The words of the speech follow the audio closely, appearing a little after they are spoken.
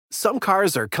Some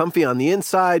cars are comfy on the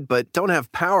inside, but don't have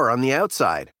power on the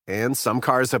outside. And some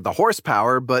cars have the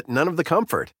horsepower, but none of the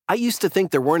comfort. I used to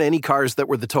think there weren't any cars that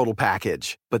were the total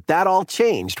package. But that all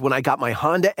changed when I got my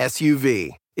Honda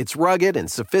SUV. It's rugged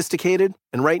and sophisticated,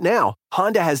 and right now,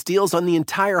 Honda has deals on the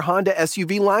entire Honda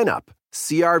SUV lineup.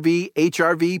 CR-V,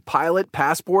 HR-V, Pilot,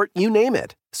 Passport, you name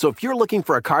it. So if you're looking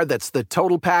for a car that's the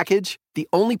total package, the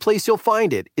only place you'll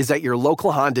find it is at your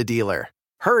local Honda dealer.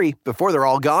 Hurry before they're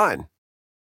all gone.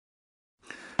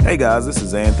 Hey guys, this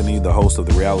is Anthony, the host of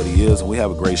The Reality Is, and we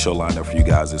have a great show lined up for you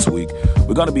guys this week.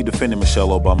 We're going to be defending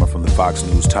Michelle Obama from the Fox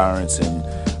News tyrants and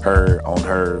her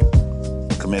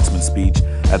commencement speech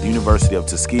at the University of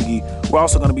Tuskegee. We're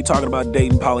also going to be talking about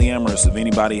dating polyamorous. If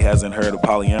anybody hasn't heard of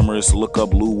polyamorous, look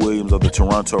up Lou Williams of the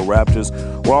Toronto Raptors.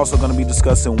 We're also going to be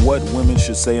discussing what women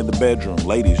should say in the bedroom.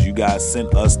 Ladies, you guys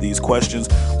sent us these questions.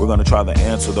 We're going to try to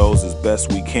answer those as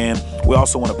best we can. We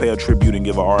also want to pay a tribute and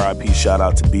give a RIP shout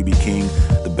out to B.B. King,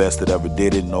 the best that ever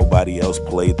did it. Nobody else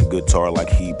played the guitar like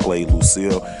he played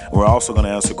Lucille. We're also going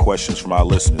to answer questions from our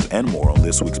listeners and more on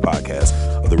this week's podcast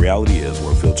of The Reality Is,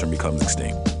 where filtering becomes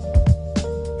extinct.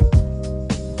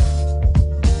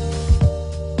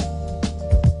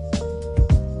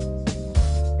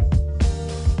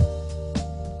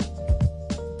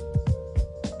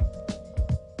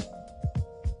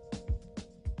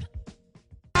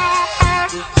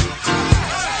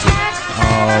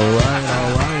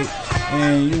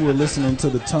 Listening to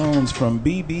the tones from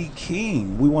B.B.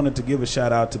 King. We wanted to give a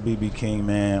shout out to B.B. King,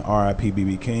 man. R.I.P.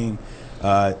 B.B. King.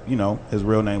 His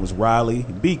real name was Riley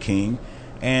B. King.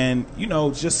 And,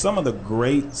 just some of the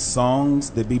great songs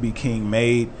that B.B. King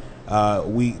made,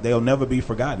 they'll never be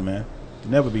forgotten, man.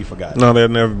 Never be forgotten. No, they'll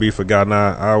never be forgotten.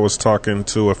 I was talking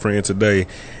to a friend today,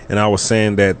 and I was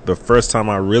saying that the first time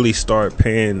I really started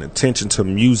paying attention to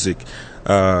music,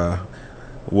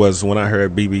 was when I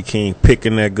heard B.B. King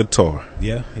picking that guitar.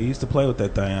 Yeah, he used to play with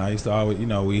that thing. I used to always,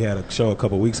 we had a show a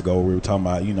couple of weeks ago where we were talking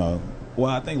about,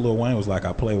 I think Lil Wayne was like,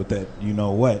 I play with that,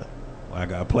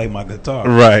 like I play my guitar.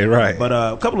 Right. But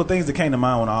a couple of things that came to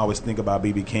mind when I always think about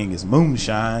B.B. King is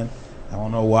Moonshine. I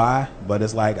don't know why, but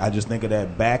it's like I just think of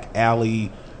that back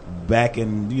alley, back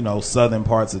in, southern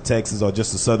parts of Texas or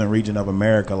just the southern region of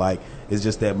America. Like, it's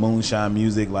just that moonshine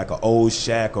music, like an old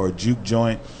shack or a juke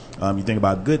joint. You think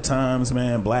about Good Times,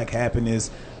 man, Black Happiness,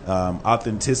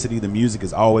 authenticity. The music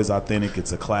is always authentic.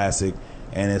 It's a classic,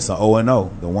 and it's an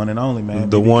O&O, the one and only, man.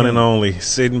 The one and only,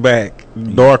 sitting back,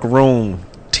 dark room,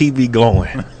 TV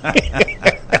glowing.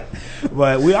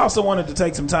 But we also wanted to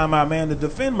take some time out, man, to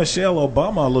defend Michelle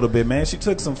Obama a little bit, man. She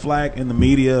took some flack in the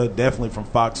media, definitely from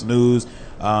Fox News.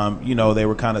 They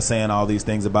were kind of saying all these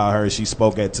things about her. She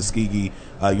spoke at Tuskegee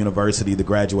University, the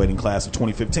graduating class of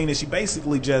 2015, and she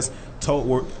basically just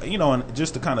told, and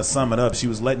just to kind of sum it up, she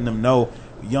was letting them know,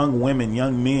 young women,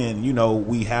 young men,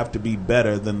 we have to be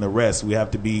better than the rest. We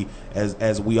have to be,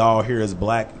 as we all here as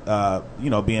black,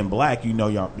 being black,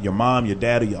 your mom, your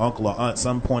dad, or your uncle or aunt,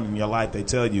 some point in your life, they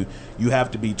tell you, you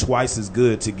have to be twice as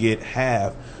good to get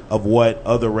half of what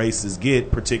other races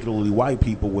get, particularly white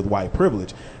people with white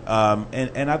privilege.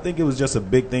 And I think it was just a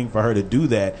big thing for her to do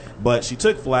that. But she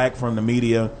took flack from the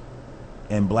media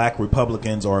and black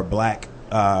Republicans or black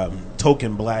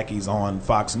token blackies on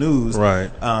Fox News, right?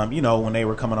 When they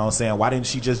were coming on saying, why didn't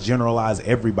she just generalize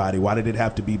everybody? Why did it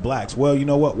have to be blacks? Well, you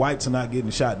know what? Whites are not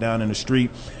getting shot down in the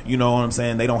street. You know what I'm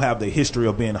saying? They don't have the history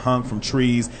of being hung from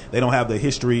trees. They don't have the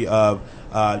history of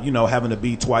having to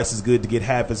be twice as good to get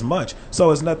half as much. So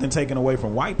it's nothing taken away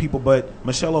from white people, but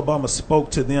Michelle Obama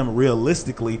spoke to them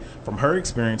realistically from her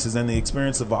experiences and the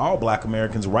experience of all black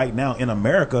Americans right now in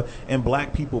America and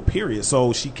black people, period.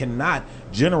 So she cannot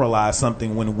generalize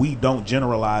something when we don't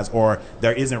generalize or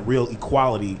there isn't real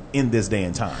equality in this day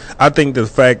and time. I think the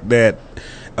fact that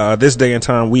this day and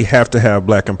time we have to have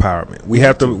black empowerment. We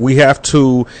have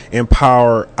to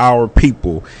empower our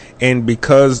people. And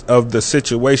because of the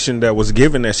situation that was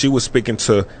given that she was speaking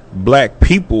to black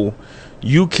people,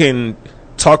 you can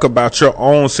talk about your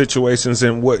own situations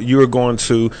and what you're going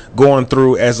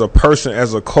through as a person,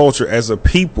 as a culture, as a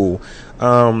people.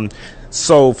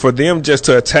 So for them just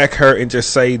to attack her and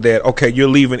just say that, okay, you're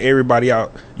leaving everybody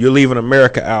out, you're leaving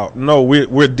America out. No,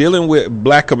 we're dealing with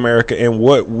black America and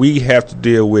what we have to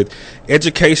deal with.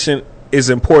 Education is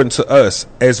important to us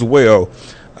as well.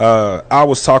 I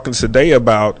was talking today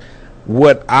about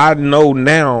what I know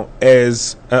now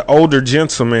as an older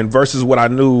gentleman versus what I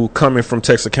knew coming from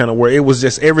Texarkana, where it was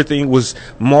just everything was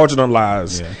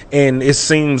marginalized. Yeah. And it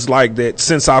seems like that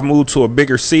since I moved to a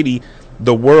bigger city,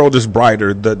 the world is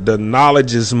brighter. The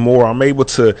knowledge is more. I'm able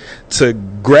to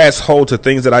grasp hold to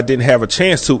things that I didn't have a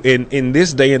chance to. In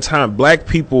this day and time, black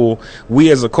people,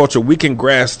 we as a culture, we can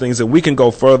grasp things and we can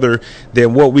go further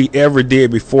than what we ever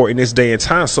did before in this day and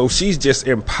time. So she's just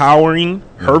empowering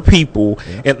her people,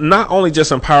 and not only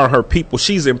just empowering her people,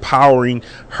 she's empowering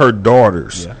her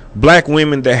daughters, black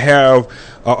women that have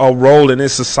a role in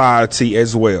this society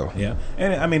as well. Yeah,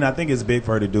 and I mean, I think it's big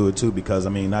for her to do it too, because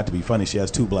I mean, not to be funny, she has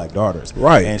 2 black daughters,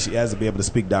 right? And she has to be able to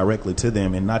speak directly to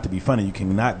them. And not to be funny, you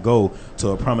cannot go to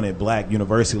a prominent black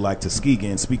university like Tuskegee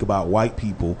and speak about white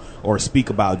people or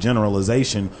speak about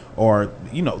generalization or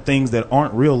things that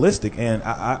aren't realistic. And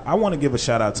I want to give a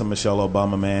shout out to Michelle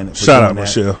Obama, man. Shout out,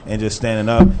 Michelle, and just standing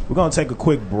up. We're gonna take a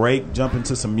quick break, jump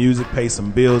into some music, pay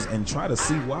some bills, and try to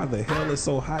see why the hell it's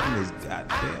so hot in this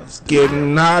goddamn studio.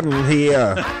 Getting hot in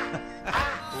here.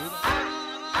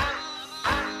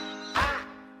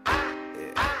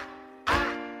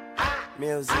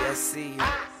 Millsy, I see you.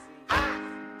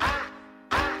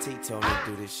 T told me to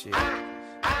do this shit, so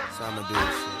I'ma do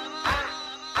this shit.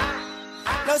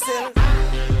 No selling.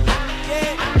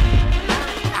 Yeah.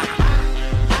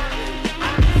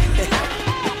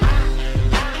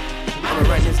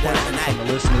 From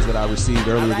the listeners that I received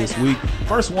earlier this week.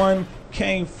 First one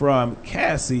came from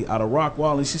Cassie out of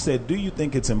Rockwall, and she said, do you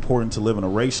think it's important to live in a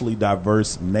racially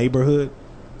diverse neighborhood?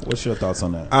 What's your thoughts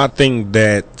on that? I think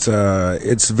that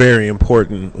it's very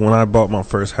important. When I bought my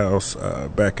first house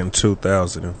back in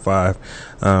 2005,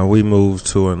 we moved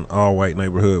to an all-white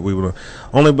neighborhood. We were the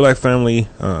only black family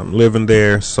living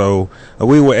there, so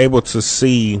we were able to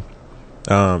see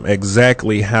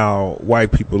exactly how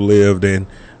white people lived, and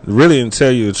really, to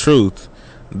tell you the truth,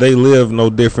 they live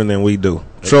no different than we do.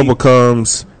 Trouble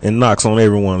comes and knocks on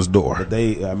everyone's door. But but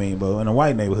in a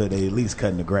white neighborhood, they at least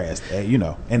cutting the grass,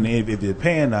 And if you're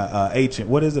paying a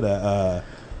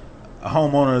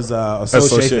homeowners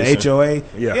association, HOA,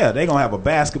 they're gonna have a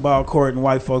basketball court in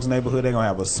white folks' neighborhood. They're gonna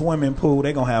have a swimming pool.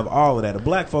 They're gonna have all of that. A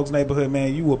black folks' neighborhood,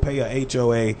 man, you will pay a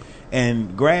HOA,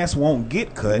 and grass won't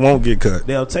get cut.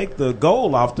 They'll take the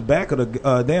goal off the back of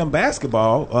the damn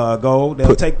basketball goal.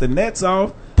 They'll take the nets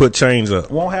off. Put chains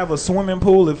up. Won't have a swimming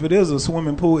pool. If it is a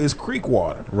swimming pool, it's creek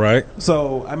water. Right.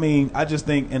 So, I mean, I just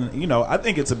think, I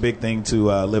think it's a big thing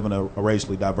to live in a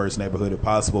racially diverse neighborhood if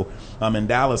possible. In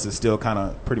Dallas, it's still kind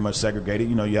of pretty much segregated.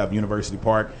 You have University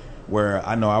Park, where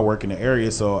I know I work in the area,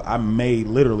 so I may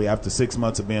literally, after 6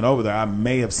 months of being over there, I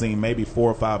may have seen maybe 4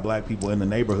 or 5 black people in the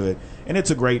neighborhood. And it's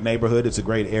a great neighborhood. It's a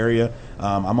great area.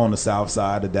 I'm on the south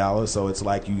side of Dallas, so it's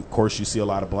like, of course, you see a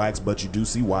lot of blacks, but you do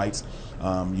see whites.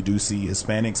 You do see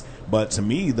Hispanics. But to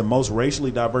me, the most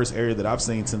racially diverse area that I've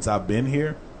seen since I've been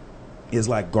here is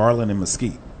like Garland and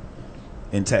Mesquite.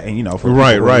 And for people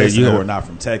who are not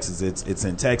from Texas, it's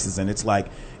in Texas, and it's like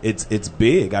it's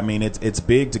big. I mean, it's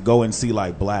big to go and see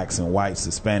like blacks and whites,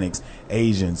 Hispanics,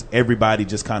 Asians, everybody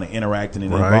just kind of interacting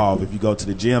and involved. If you go to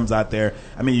the gyms out there,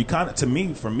 I mean,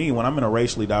 for me, when I'm in a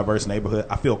racially diverse neighborhood,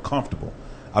 I feel comfortable.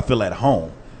 I feel at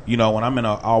home. When I'm in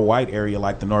an all-white area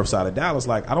like the north side of Dallas,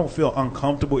 like, I don't feel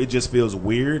uncomfortable. It just feels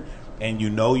weird, and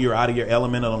you're out of your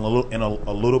element in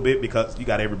a little bit, because you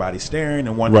got everybody staring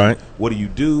and wondering, what do you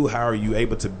do? How are you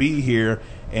able to be here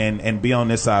and be on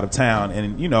this side of town?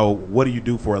 And, what do you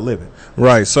do for a living?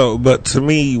 Right. So, but to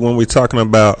me, when we're talking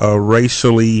about a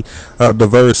racially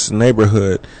diverse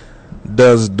neighborhood,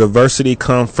 does diversity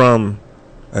come from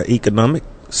an economic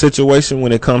situation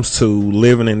when it comes to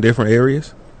living in different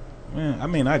areas? I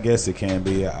mean, I guess it can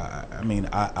be.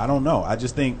 I don't know. I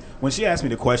just think when she asked me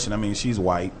the question, I mean, she's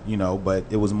white, but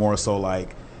it was more so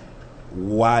like,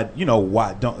 why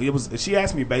don't, it was, she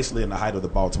asked me basically in the height of the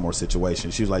Baltimore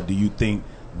situation. She was like, do you think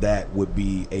that would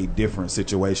be a different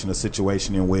situation, a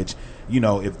situation in which,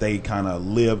 if they kind of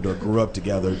lived or grew up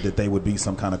together, that they would be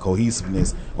some kind of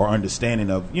cohesiveness or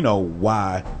understanding of,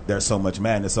 why there's so much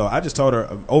madness. So I just told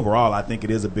her, overall, I think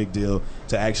it is a big deal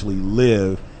to actually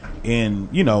live in,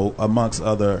 amongst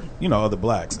other, other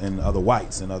blacks and other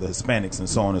whites and other Hispanics and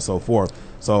so on and so forth.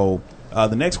 So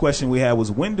the next question we had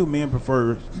was, when do men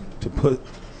prefer to put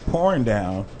porn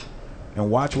down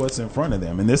and watch what's in front of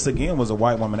them? And this, again, was a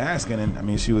white woman asking, and I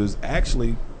mean, she was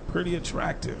actually pretty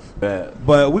attractive. But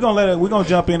we're gonna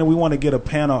jump in, and we want to get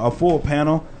a full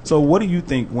panel. So what do you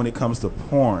think when it comes to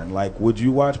porn? Like, would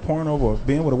you watch porn over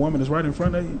being with a woman that's right in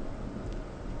front of you?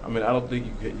 I mean, I don't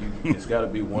think it's got to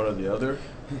be one or the other.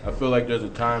 I feel like there's a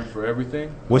time for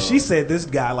everything. Well, she said this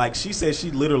guy, like, she said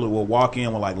she literally will walk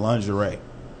in with like lingerie,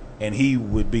 and he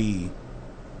would be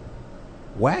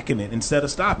whacking it instead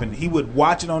of stopping. He would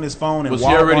watch it on his phone. And was she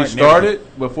already started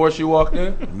before she walked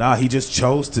in? Nah, he just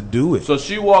chose to do it. So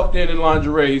she walked in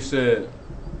lingerie. He said,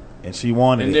 and she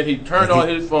wanted And it. then he turned on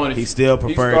his phone. And he still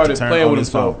preferred started to turn playing on with his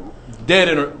himself,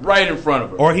 phone. right in front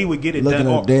of her. Or he would get it Looking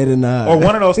done. her dead in the eye. Or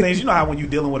one of those things, you know how when you're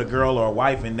dealing with a girl or a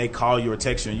wife and they call you or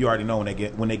text you and you already know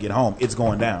when they get home, it's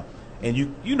going down. And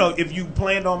you know if you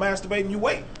planned on masturbating, you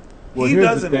wait. Well, He here's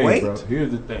doesn't the thing, wait. Bro.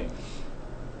 Here's the thing.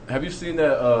 Have you seen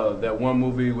that one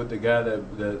movie with the guy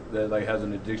that like has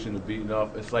an addiction to beating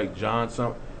off? It's like John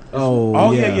something.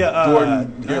 Oh yeah.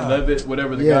 Jordan Levitt,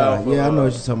 whatever the guy. Yeah, off of, I know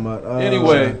what you're talking about.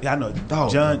 Anyway, Yeah, I know. Don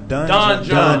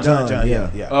John.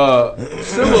 Yeah.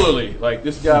 Similarly, like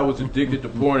this guy was addicted to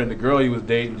porn, and the girl he was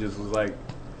dating just was like,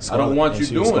 "I don't want you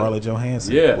she doing was it." Scarlett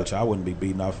Johansson. Yeah. Which I wouldn't be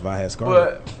beating off if I had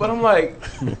Scarlett. But I'm like,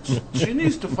 she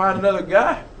needs to find another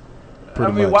guy.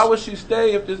 Pretty I mean, much. why would she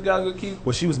stay if this guy could keep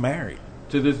Well, she was married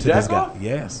to this to this jack guy. off?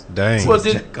 Yes. Dang. Well,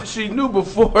 she knew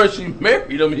before she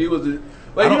married him he was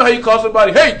like, you know how you call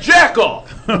somebody, hey, jack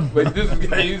off? But this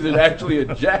guy, he's actually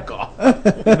a jack off. And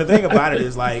the thing about it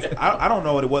is, like, I don't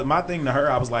know what it was. My thing to her,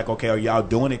 I was like, okay, are y'all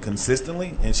doing it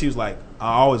consistently? And she was like,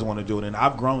 I always want to do it. And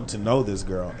I've grown to know this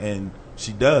girl, and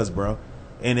she does, bro.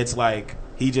 And it's like,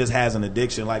 he just has an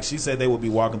addiction. Like, she said they would be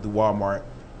walking through Walmart,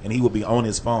 and he would be on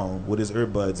his phone with his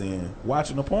earbuds in,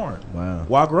 watching the porn. Wow.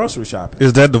 While grocery shopping.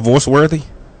 Is that divorce worthy?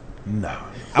 No.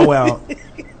 Well,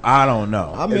 I don't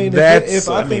know. I mean, That's-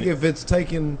 I think if it's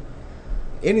taking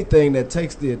anything that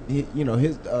takes his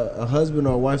a husband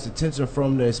or wife's attention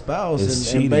from their spouse It's and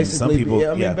cheating. basically, Some people,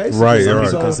 basically, Right, some right. people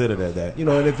so, consider that. you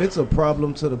know, and if it's a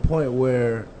problem to the point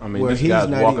where I mean, where this he's guy's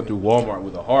not walking even, through Walmart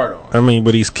with a heart on. I mean,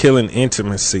 but he's killing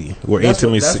intimacy where That's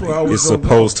what- intimacy that's where I was is gonna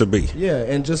supposed go. to be. Yeah,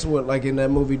 and just what like in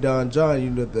that movie Don John, you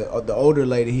know, the older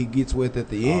lady he gets with at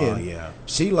the end. yeah.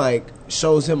 She like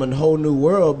shows him a whole new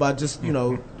world by just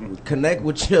connect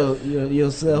with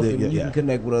yourself and you can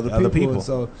connect with other people. And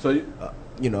so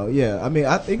I mean,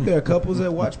 I think there are couples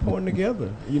that watch porn together.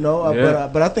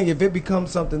 But I think if it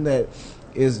becomes something that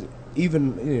is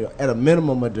even at a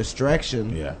minimum a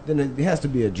distraction, then it has to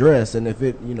be addressed. And if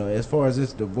it as far as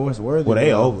it's divorce worthy, Well,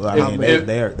 they over. I mean, if-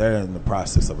 they're in the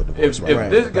process of a divorce. If right?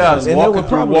 this guy's and there were walking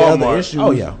through probably other Walmart, issues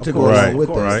of to go course. along with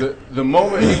Of course. that. the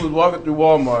moment he was walking through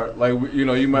Walmart, like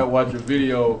you might watch a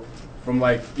video from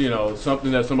like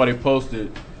something that somebody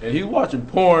posted, and he's watching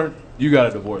porn. You got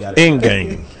to divorce that. In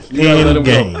game. You gotta let In him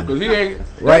game. go because he ain't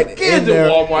Right, right. Kids in there,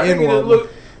 in Walmart. in They can Walmart. look.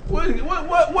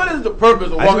 What is the purpose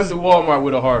of walking through Walmart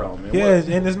with a heart on, man? Yeah,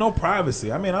 and there's no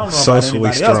privacy. I mean, I don't know Socially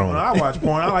about anybody else. strong. When I watch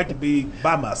porn, I like to be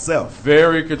by myself.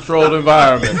 Very controlled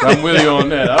environment. I'm with you on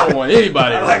that. I don't want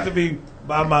anybody. I like to be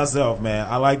by myself, man.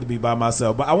 I like to be by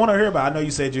myself. But I want to hear about. I know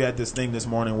you said you had this thing this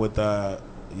morning with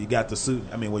you got the suit.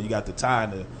 I mean, you got the tie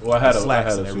and the I had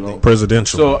slacks a and everything. suit.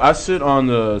 Presidential. So I sit on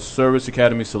the Service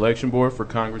Academy Selection Board for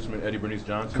Congressman Eddie Bernice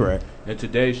Johnson. Correct. And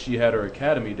today she had her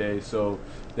Academy Day, so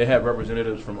they had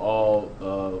representatives from all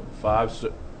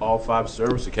five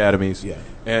service academies. Yeah.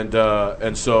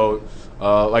 And so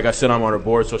like I said, I'm on her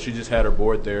board, so she just had her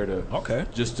board there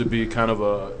to be kind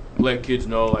of let kids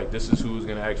know like this is who's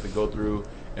going to actually go through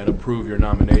and approve your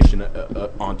nomination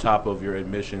on top of your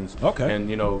admissions. Okay.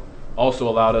 And also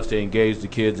allowed us to engage the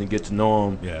kids and get to know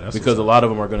them. Yeah, that's because what's a lot of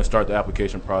them are going to start the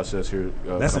application process here.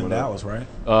 That's in coming up. Dallas, right?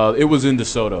 It was in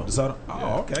DeSoto. DeSoto?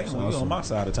 Oh, okay. So you on my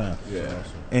side of town. Yeah.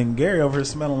 And Gary over here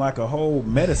smelling like a whole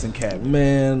medicine cabinet.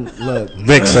 Man, look,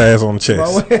 Vic's ass on the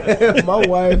chest. my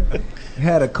wife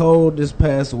had a cold this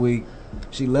past week.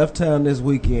 She left town this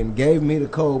weekend, gave me the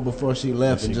cold before she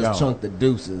left, and she just gone. chunked the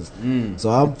deuces. So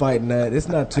I'm fighting that. It's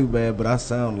not too bad, but I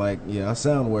sound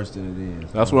worse than it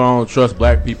is. That's why I don't trust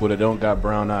black people that don't got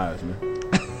brown eyes, man.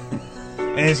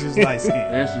 And she's light skinned.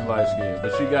 And she's light skinned,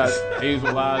 but she got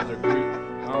hazel eyes or green.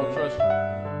 I don't trust you.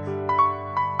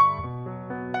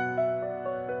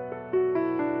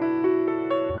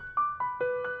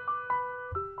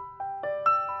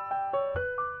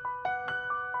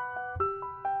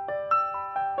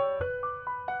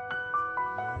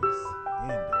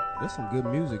 There's some good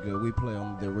music that we play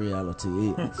on The Reality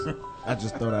Is. I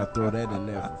just thought I'd throw that in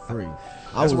there for free.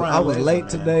 I was Ryan Leslie, late man.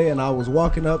 today, and I was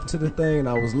walking up to the thing, and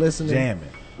I was listening. Jamming.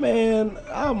 Man,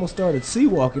 I almost started sea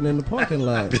walking in the parking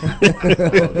lot.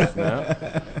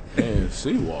 And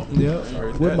sea walk.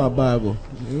 Yep, with my Bible.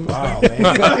 Wow,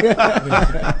 man.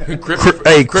 Crip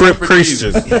Christian. Crip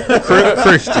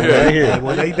Christian right here.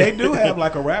 Well, they do have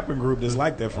like a rapping group that's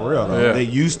like that for real. Though. Yeah. They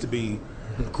used to be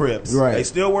Crips. Right. They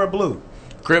still wear blue.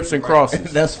 Crips and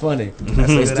crosses. That's funny. That's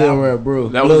a They good still album. wear blue.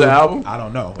 That was the album? I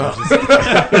don't know. But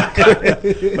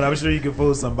I'm sure you can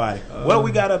fool somebody. What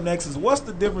we got up next is what's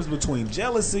the difference between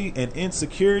jealousy and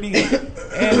insecurity?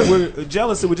 And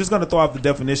jealousy, we're just going to throw out the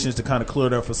definitions to kind of clear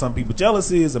it up for some people.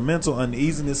 Jealousy is a mental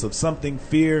uneasiness of something,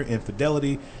 fear,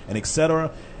 infidelity, and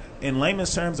etc. in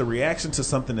layman's terms, a reaction to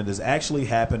something that has actually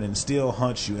happened and still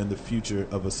haunts you in the future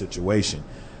of a situation.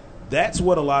 That's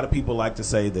what a lot of people like to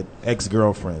say that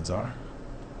ex-girlfriends are,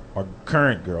 or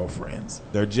current girlfriends.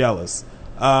 They're jealous.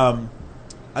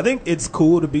 I think it's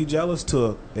cool to be jealous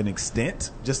to an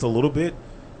extent, just a little bit.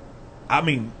 I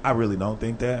mean, I really don't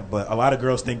think that, but a lot of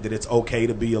girls think that it's okay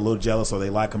to be a little jealous, or they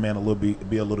like a man a little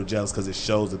be a little jealous because it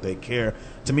shows that they care.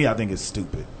 To me, I think it's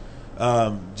stupid.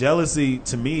 Jealousy,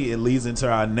 to me, it leads into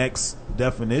our next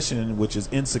definition, which is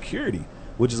insecurity,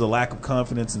 which is a lack of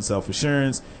confidence and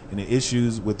self-assurance and the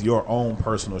issues with your own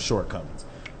personal shortcomings.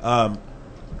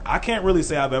 I can't really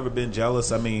say I've ever been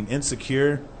jealous. I mean,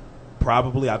 insecure,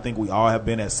 probably. I think we all have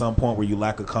been at some point where you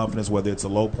lack of confidence, whether it's a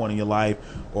low point in your life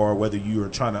or whether you are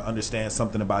trying to understand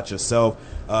something about yourself.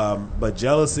 But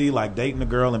jealousy, like dating a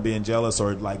girl and being jealous,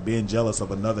 or like being jealous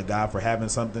of another guy for having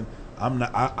something,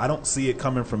 I don't see it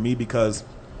coming from me, because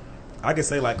I can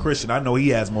say, like Christian, I know he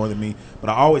has more than me, but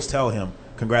I always tell him,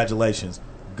 congratulations,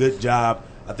 good job.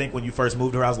 I think when you first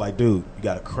moved here, I was like, dude, you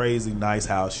got a crazy nice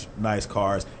house, nice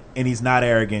cars, and he's not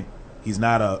arrogant. He's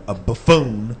not a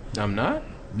buffoon. I'm not?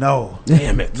 No,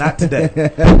 damn it, not today.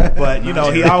 But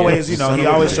he always, he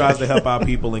always tries to help out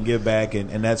people and give back,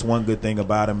 and that's one good thing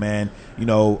about him, man.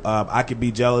 I could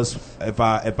be jealous if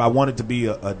I wanted to be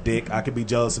a dick. I could be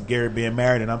jealous of Gary being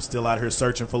married, and I'm still out here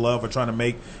searching for love or trying to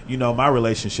make my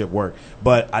relationship work.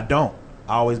 But I don't.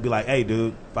 I always be like, hey,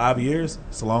 dude, 5 years,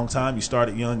 it's a long time. You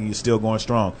started young and you're still going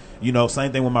strong.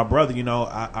 Same thing with my brother.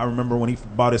 I remember when he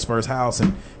bought his first house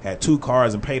and had 2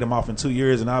 cars and paid them off in 2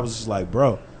 years, and I was just like,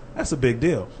 bro, that's a big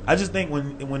deal. I just think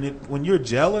when you're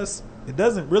jealous, it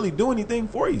doesn't really do anything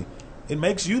for you. It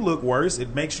makes you look worse.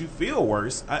 It makes you feel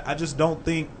worse. I just don't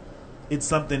think it's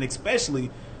something, especially,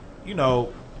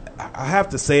 I have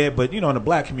to say it, but in the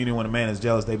black community, when a man is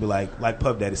jealous, they be like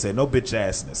Puff Daddy said, no bitch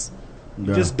assness.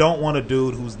 You just don't want a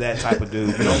dude who's that type of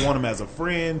dude. You don't want him as a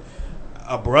friend,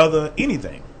 a brother,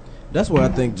 anything. That's where I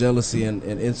think jealousy and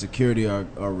insecurity are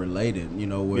related,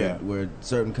 where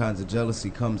certain kinds of jealousy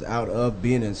comes out of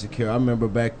being insecure. I remember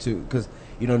back to, because,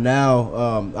 now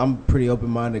I'm a pretty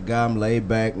open-minded guy. I'm laid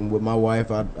back, and with my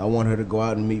wife, I want her to go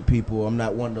out and meet people. I'm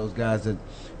not one of those guys that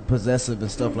possessive and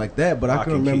stuff like that, but I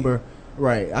can remember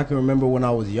when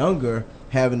I was younger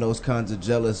having those kinds of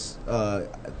jealous,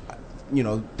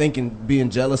 being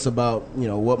jealous about,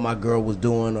 what my girl was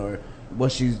doing or what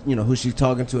she's, who she's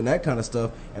talking to and that kind of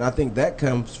stuff. And I think that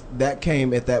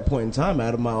came at that point in time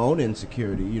out of my own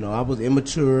insecurity. I was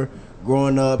immature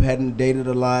growing up, hadn't dated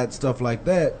a lot, stuff like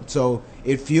that. So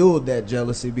it fueled that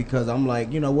jealousy, because I'm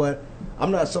like, you know what?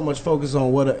 I'm not so much focused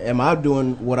on am I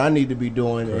doing what I need to be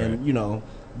doing. Correct. And,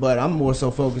 but I'm more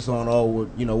so focused on,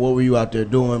 what were you out there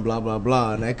doing, blah, blah,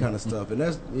 blah, and that kind of stuff. And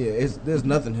there's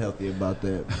nothing healthy about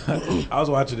that. I was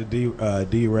watching the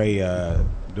D-Ray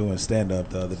doing stand-up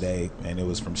the other day, and it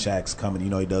was from Shaq's comedy.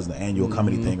 He does the annual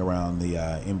comedy thing around the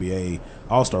NBA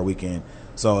All-Star Weekend.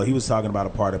 So he was talking about a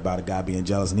part about a guy being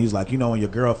jealous, and he was like, when your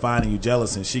girl finding you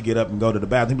jealous and she get up and go to the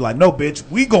bathroom, he be like, no, bitch,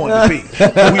 we going to pee. We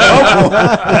both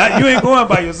going. You ain't going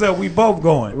by yourself. We both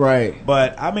going. Right.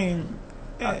 But, I mean,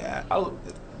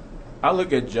 I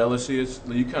look at jealousy,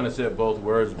 you kind of said both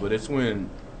words, but it's when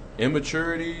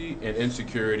immaturity and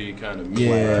insecurity kind of meet.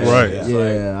 Yeah, right.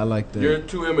 I like that. You're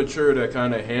too immature to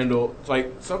kind of handle. It's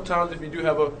like sometimes if you do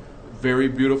have a very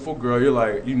beautiful girl, you're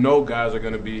like, guys are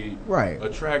going to be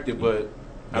attracted, but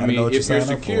I mean, if you're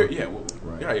secure,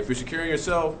 if you're secure in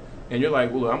yourself and you're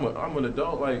like, well, I'm an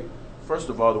adult, like, first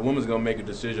of all, the woman's going to make a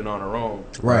decision on her own,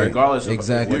 regardless of if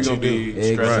you're going to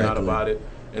be stressing out about it.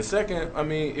 And second, I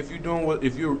mean, if you're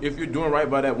doing right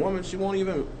by that woman, she won't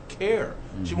even care.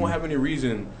 Mm-hmm. She won't have any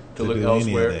reason to look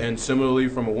elsewhere. And similarly,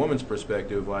 from a woman's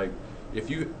perspective, like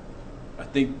I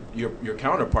think your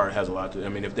counterpart has a lot to. I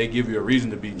mean, if they give you a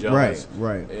reason to be jealous,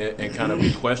 and kind of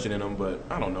be questioning them, but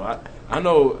I don't know.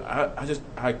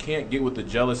 I can't get with the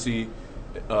jealousy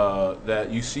that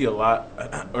you see a lot,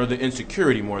 or the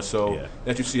insecurity more so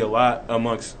that you see a lot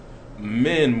amongst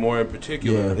men, more in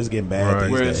particular. Yeah, it's getting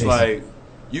bad. Where it's like,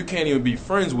 you can't even be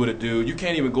friends with a dude. You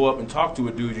can't even go up and talk to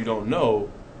a dude you don't know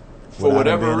for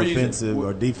whatever reason. Offensive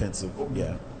or defensive.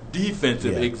 Yeah.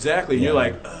 Defensive, exactly. And you're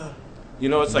like,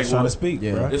 it's like, trying to speak.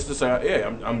 Yeah. It's just like,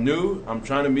 I'm new. I'm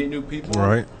trying to meet new people.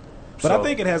 Right. But I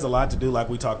think it has a lot to do, like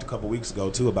we talked a couple weeks ago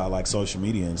too, about like social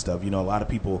media and stuff. A lot of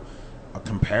people are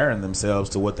comparing themselves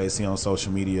to what they see on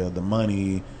social media, the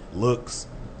money, looks,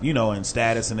 and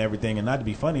status and everything. And not to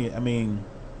be funny, I mean,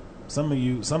 some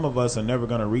of us are never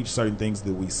going to reach certain things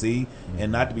that we see, and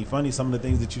not to be funny, some of the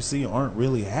things that you see aren't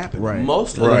really happening. Right.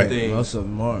 Most of the things. Most of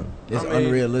them aren't. It's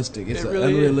unrealistic. It's an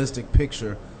unrealistic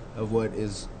picture of what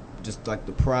is just like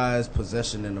the prized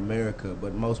possession in America,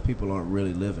 but most people aren't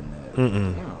really living that.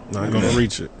 Not gonna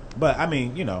reach it. But I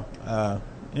mean,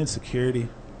 insecurity.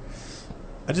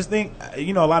 I just think,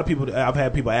 a lot of people. I've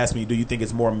had people ask me, "Do you think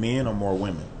it's more men or more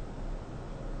women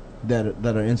that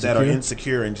are insecure? That are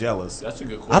insecure and jealous?" That's a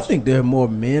good question. I think there are more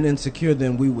men insecure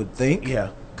than we would think. Yeah.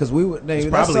 Because we would, it's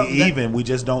probably even. We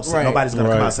just don't. Right. Nobody's going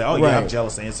to come out and say, "Oh yeah, I'm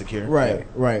jealous and insecure." Right,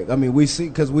 right. I mean, we see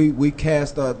because we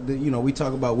cast we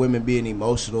talk about women being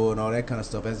emotional and all that kind of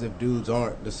stuff as if dudes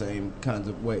aren't the same kinds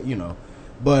of way,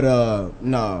 But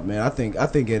nah, man. I think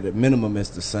at a minimum it's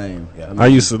the same. Yeah. I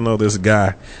used to know this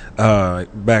guy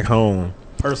back home.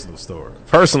 Personal story.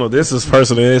 Personal. This is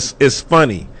personal. It's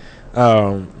funny.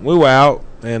 We were out,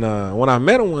 and when I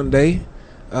met him one day,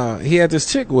 he had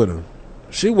this chick with him.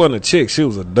 She wasn't a chick. She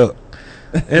was a duck.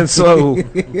 And so, was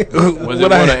it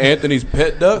one of Anthony's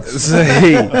pet ducks?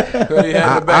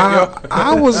 I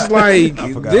was like,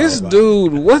 this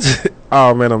dude, what's?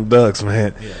 Oh man, I'm ducks,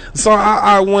 man. Yeah. So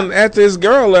I went after this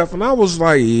girl left, and I was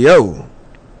like, yo,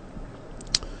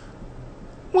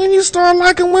 when you start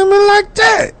liking women like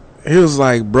that? He was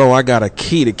like, bro, I got a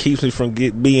key that keeps me from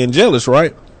being jealous,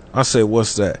 right? I said,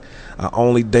 what's that? I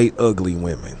only date ugly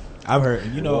women. I've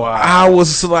heard, wow. I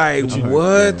was like,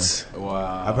 what?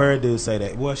 Wow. I've heard dudes say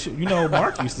that. Well,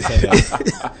 Mark used to say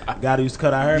that. Guy who used to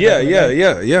cut our hair.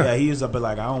 Yeah. He used to be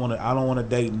like, I don't want to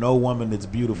date no woman that's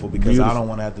beautiful because I don't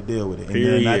want to have to deal with it. And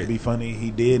then, not to be funny, he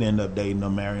did end up dating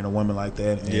or marrying a woman like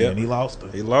that, and he lost her.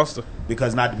 He lost her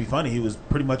because, not to be funny, he was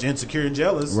pretty much insecure and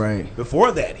jealous. Right.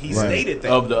 Before that, he stated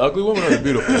that of the ugly woman or the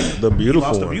beautiful. The beautiful. He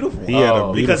lost the beautiful one. He had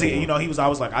a beautiful because he was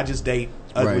always like, I just date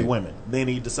ugly women. Then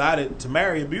he decided to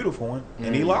marry a beautiful one,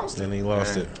 and he lost it. And he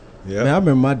lost it. Yeah. Man, I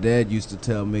remember my dad used to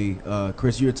tell me,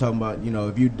 Chris, you were talking about,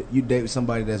 if you date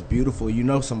somebody that's beautiful,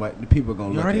 somebody, the people are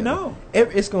gonna look at it. You already know.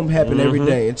 It's gonna happen every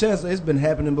day, and chances it's been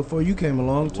happening before you came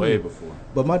along too. Way before.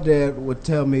 But my dad would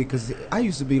tell me, because I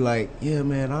used to be like, yeah,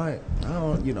 man, I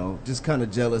don't, just kind of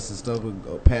jealous and stuff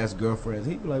with past girlfriends.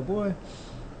 He'd be like, boy,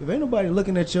 if ain't nobody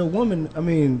looking at your woman, I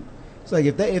mean. It's like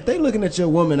if they looking at your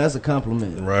woman, that's a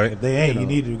compliment, right? If they ain't, you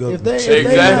need to go. Exactly.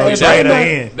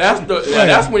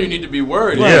 That's when you need to be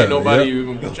worried. Right. Ain't nobody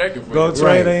even checking for go you.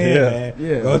 Trade her in, man.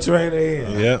 Yeah. Go trade her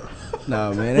in. Yeah.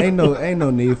 Nah, man, ain't no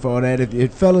need for all that.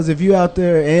 If fellas, if you out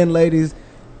there and ladies,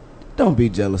 don't be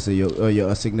jealous of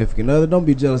your significant other. Don't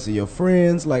be jealous of your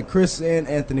friends. Like Chris and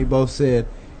Anthony both said,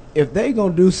 if they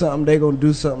gonna do something, they gonna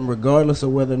do something regardless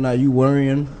of whether or not you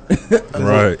worrying.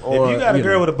 Right. Or, if you got a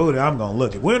girl with a booty, I'm gonna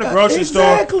look. If we're in a grocery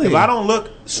store, if I don't look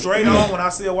straight on when I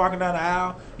see her walking down the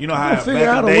aisle, you know how back in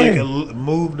the day you can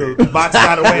move the box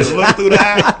out of the way and look through the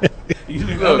aisle. You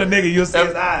know the nigga, you'll see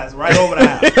his eyes right over the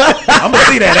aisle. I'm gonna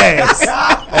see that ass.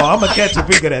 Oh, I'm gonna catch a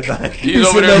peek of that thing. He's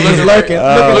over there looking like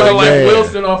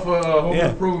Wilson off of Home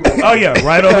Improvement. Oh yeah,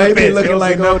 right over the fence. Looking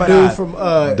like old dude from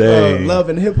Love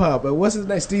and Hip Hop. But what's his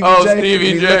name? Stevie J.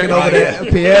 Stevie J. Looking over that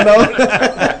piano.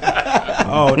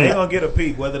 Oh, they gonna get a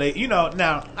peek. Whether they,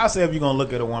 now I say if you're gonna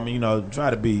look at a woman, try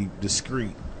to be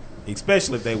discreet,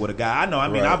 especially if they with a guy. I know. I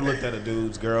mean, I've looked at a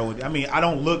dude's girl. I mean, I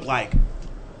don't look like,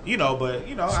 but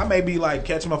I may be like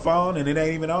catching my phone and it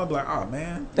ain't even on. I'll be like, oh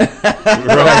man,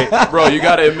 bro. You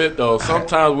gotta admit though,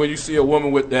 sometimes when you see a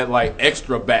woman with that like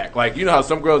extra back, like how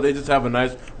some girls they just have a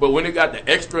nice, but when it got the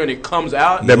extra and it comes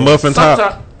out, that muffin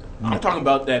top. I'm talking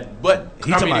about that butt.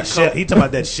 He talking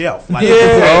about that shelf. Like,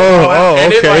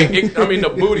 and okay. The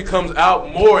booty comes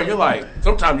out more, and you're like,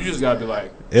 sometimes you just gotta be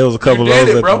like. It was a couple of those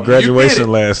at the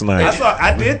graduation last night.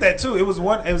 I did that too. It was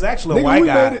actually a white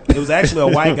guy. It was actually a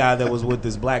white guy that was with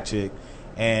this black chick,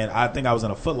 and I think I was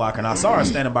in a Foot Locker, and I saw her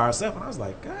standing by herself, and I was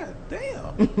like, God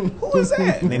damn, who is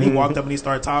that? And then he walked up and he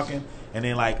started talking, and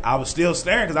then like I was still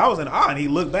staring because I was in awe, and he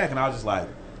looked back, and I was just like.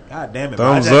 God damn it!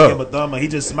 Thumbs I just gave him a thumb, and he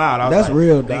just smiled. I was that's like,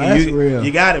 real. That's real.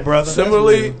 You got it, brother.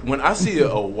 Similarly, when I see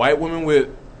a white woman with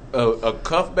a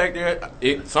cuff back there,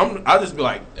 I just be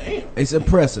like, damn, it's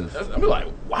impressive. I be like,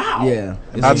 wow. Yeah,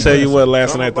 I'll tell you what.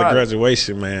 Last night at the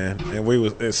graduation, man, and we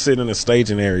was sitting in the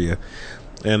staging area,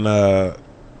 and the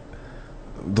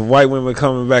white women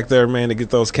coming back there, man, to get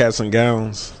those caps and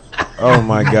gowns. Oh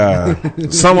my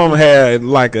God! Some of them had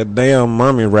like a damn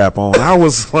mummy wrap on. I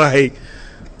was like.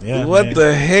 Yeah, what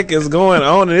the heck is going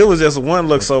on? And it was just one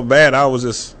look so bad. I was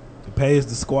just. It pays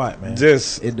to squat, man.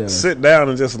 Just sit down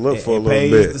and just look for a little bit.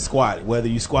 It pays to squat, whether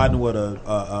you squatting with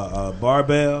a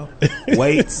barbell,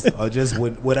 weights, or just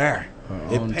with air.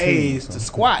 It pays to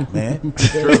squat, man.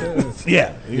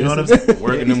 Yeah, you know what I'm saying?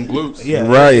 Working them glutes. Yeah,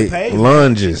 right.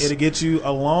 Lunges. It'll get you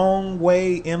a long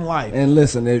way in life. And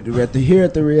listen, here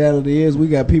at the reality is we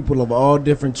got people of all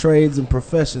different trades and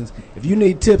professions. If you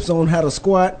need tips on how to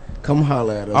squat, come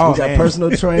holler at us. We got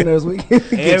personal trainers. We can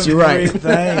get you right.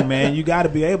 Everything, man. You got to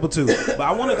be able to. But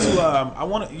I wanted to.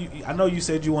 I know you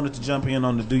said you wanted to jump in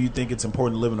on the. Do you think it's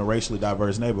important to live in a racially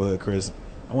diverse neighborhood, Chris?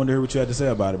 I wanted to hear what you had to say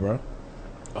about it, bro.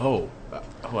 I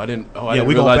didn't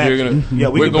realize you were gonna. Yeah,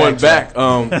 we're going back.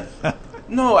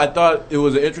 No, I thought it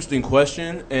was an interesting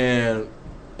question, and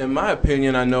in my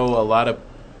opinion, I know a lot of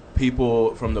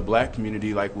people from the black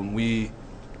community, like when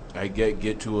I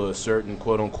get to a certain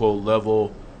quote unquote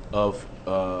level of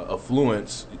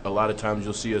affluence, a lot of times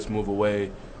you'll see us move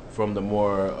away from the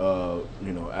more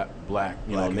black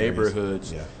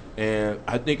neighborhoods. Yeah. And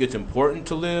I think it's important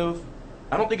to live.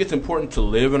 I don't think it's important to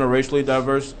live in a racially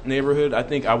diverse neighborhood. I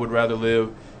think I would rather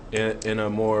live in a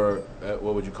more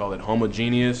what would you call it,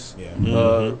 homogeneous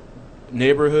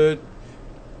neighborhood.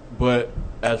 But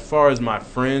as far as my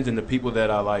friends and the people that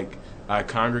I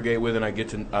congregate with and I get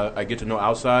to know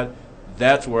outside,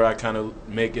 that's where I kind of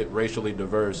make it racially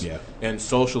diverse and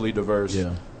socially diverse.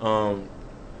 Yeah.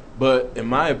 But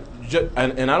and I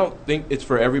don't think it's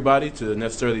for everybody to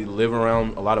necessarily live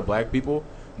around a lot of black people,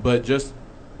 but just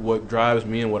what drives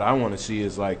me and what I want to see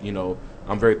is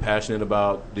I'm very passionate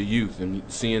about the youth and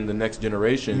seeing the next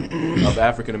generation of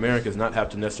African Americans not have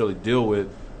to necessarily deal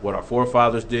with what our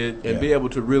forefathers did and be able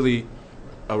to really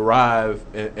arrive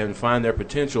and find their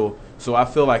potential. So I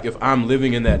feel like if I'm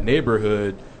living in that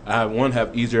neighborhood, I, one,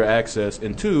 have easier access,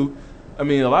 and two, I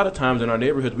mean, a lot of times in our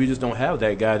neighborhoods, we just don't have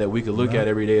that guy that we could look at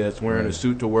every day that's wearing a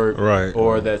suit to work,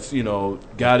 or that's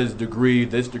got his degree,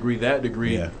 this degree, that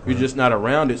degree. We're just not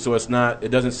around it, so it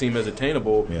doesn't seem as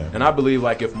attainable. And I believe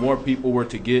if more people were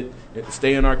to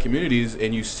stay in our communities,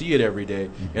 and you see it every day,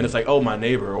 and it's like, oh, my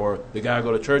neighbor or the guy I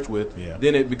go to church with,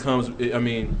 then it becomes,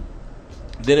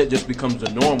 then it just becomes the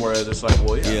norm. Whereas it's like,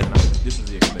 well, this is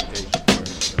the expectation.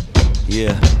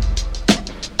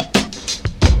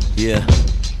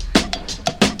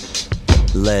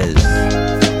 Les.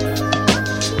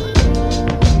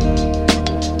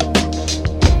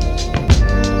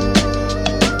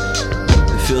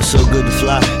 It feels so good to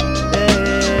fly.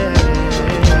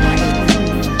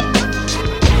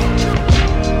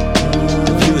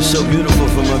 The view is so beautiful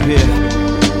from up here.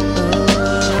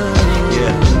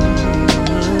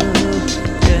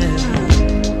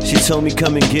 She told me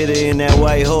come and get her in that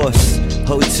white horse.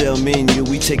 Hotel menu,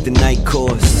 we take the night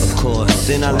course, of course.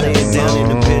 Then I lay it down in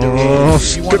the pit of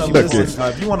if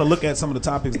you want to look at some of the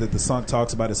topics that the song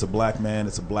talks about, it's a black man,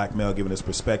 it's a black male giving his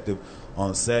perspective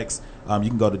on sex. You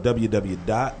can go to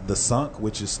www.thesunk,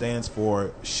 which stands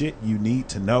for shit you need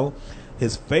to know.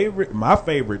 My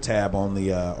favorite tab on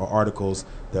the articles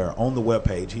that are on the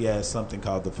webpage, he has something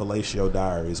called the Fellatio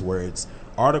Diaries, where it's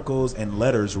articles and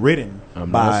letters written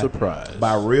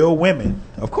by real women.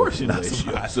 Of course, you're not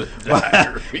surprised.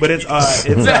 But it's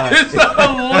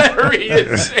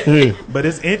hilarious. But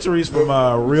it's entries from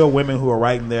real women who are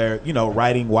writing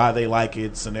writing why they like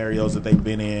it, scenarios that they've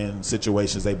been in,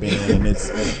 situations they've been in, and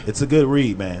it's a good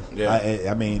read, man. Yeah.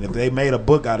 I mean, if they made a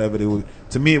book out of it,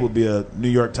 to me it would be a New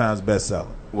York Times bestseller.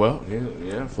 Well,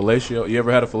 yeah, fellatio. You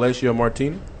ever had a fellatio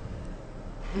martini?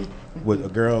 With a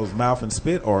girl's mouth and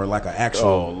spit, or like an actual?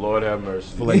 Oh, Lord have mercy.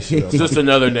 Fellatio. It's just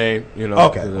another name,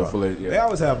 Okay. Well, they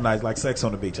always have nice, like sex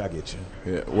on the beach. I get you.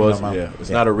 Yeah. Well, it's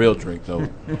not a real drink though,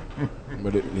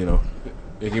 but it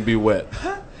can be wet.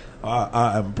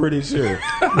 I'm pretty sure.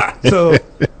 So,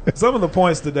 some of the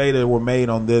points today that were made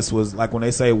on this was like when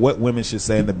they say what women should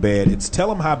say in the bed. It's tell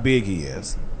him how big he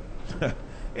is,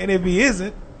 and if he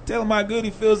isn't, tell him how good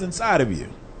he feels inside of you.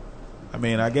 I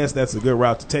mean, I guess that's a good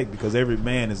route to take because every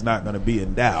man is not going to be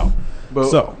endowed.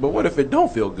 But what if it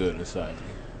don't feel good inside you?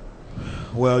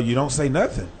 Well, you don't say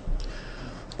nothing.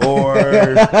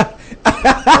 I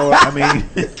mean,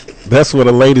 that's what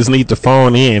the ladies need to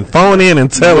phone in. Phone in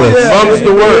and tell us. Mum's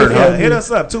the word. Hit us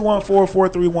up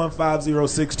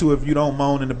 214-431-5062 if you don't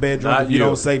moan in the bedroom. If you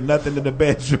don't say nothing in the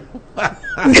bedroom.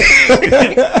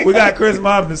 We got Chris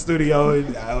Mom in the studio.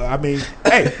 I mean,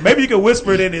 hey, maybe you can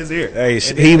whisper it in his ear. Hey,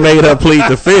 he made her plead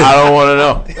the fifth. I don't want to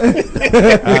know.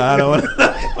 I don't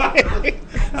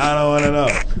want to know.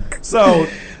 So,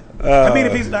 I mean,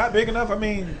 if he's not big enough,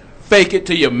 fake it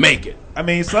till you make it. I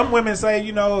mean, some women say,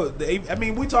 we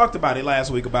talked about it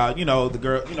last week about, the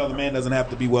girl, the man doesn't have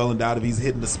to be well endowed if he's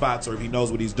hitting the spots or if he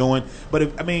knows what he's doing.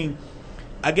 But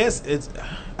I guess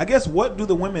what do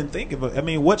the women think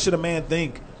what should a man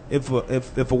think if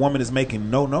a woman is making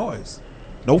no noise,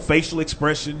 no facial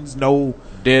expressions, no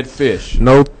dead fish,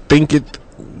 no think it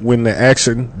when the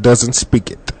action doesn't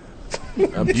speak it.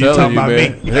 I'm telling you,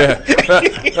 man. Yeah.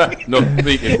 No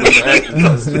thinking when the action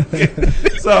doesn't.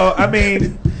 So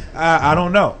I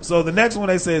don't know. So the next one,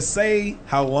 they said, say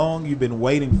how long you've been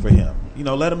waiting for him. You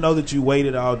know, let him know that you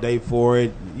waited all day for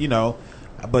it. You know,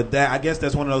 but that I guess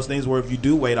that's one of those things where if you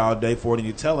do wait all day for it and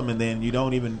you tell him, and then you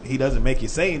don't even, he doesn't make you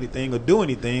say anything or do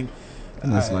anything.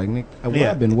 And it's like, Nick,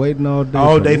 I've been waiting all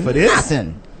day for this.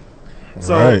 Nothing.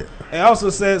 So it also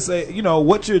says, you know,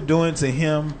 what you're doing to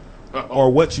him or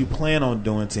what you plan on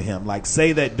doing to him. Like,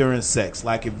 say that during sex.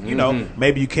 Like, if, you know,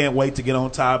 maybe you can't wait to get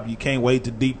on top. You can't wait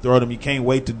to deep throat him. You can't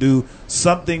wait to do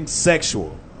something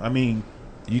sexual. I mean,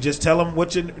 you just tell him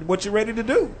what you're ready to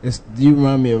do. You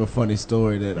remind me of a funny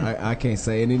story that I can't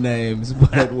say any names,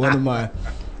 but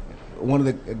one of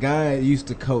the guy used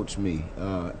to coach me.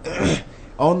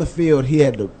 On the field, he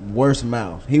had the worst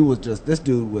mouth. He was just, this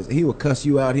dude he would cuss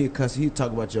you out. He'd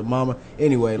talk about your mama.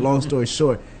 Anyway, long story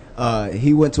short,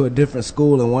 he went to a different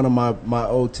school, and one of my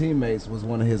old teammates was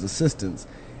one of his assistants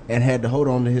and had to hold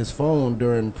on to his phone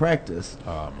during practice.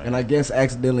 Oh, man. And I guess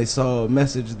accidentally saw a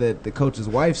message that the coach's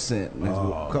wife sent.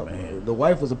 Man. The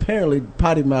wife was apparently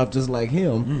potty mouthed just like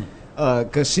him,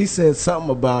 because she said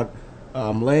something about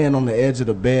laying on the edge of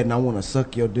the bed and I want to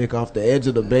suck your dick off the edge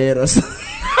of the bed or something.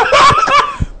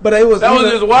 But it was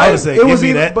was his wife. It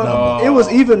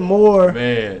was even more.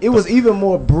 Man. It was even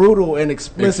more brutal and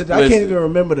explicit. I can't even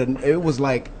remember it was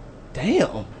like,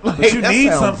 damn. Like, but you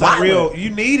need something violent. Real.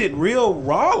 You need it real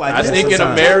raw. Like I think in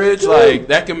a marriage, like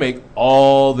that can make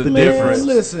all the difference.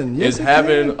 Listen, is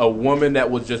having a woman that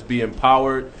would just be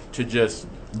empowered to just.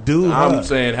 Dude, I'm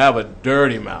saying have a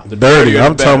dirty mouth. Dirty.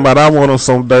 I'm talking about I want them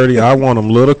so dirty. I want them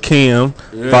Little Kim,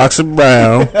 Foxy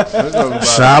Brown,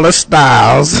 Charlotte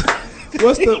Styles.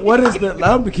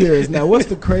 I'm curious now. What's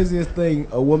the craziest thing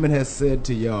a woman has said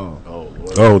to y'all?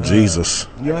 Oh Jesus!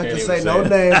 You don't have to say no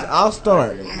names. I'll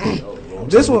start.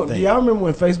 This one. Do y'all remember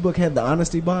when Facebook had the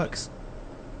honesty box?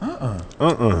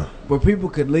 Where people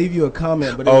could leave you a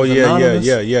comment, but it was anonymous.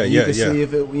 You could see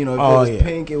if it, if it was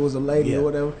pink, it was a lady or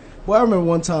whatever. Well, I remember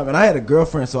one time, and I had a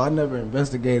girlfriend, so I never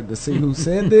investigated to see who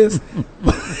said this.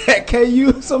 But at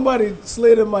KU, somebody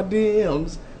slid in my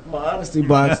DMs, my honesty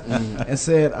box, and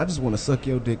said, "I just want to suck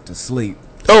your dick to sleep."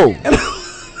 Oh,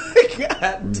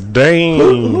 God.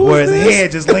 Dang! Where his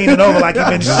head just leaning over like he's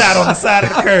been shot on the side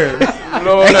of the curb.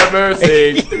 Lord have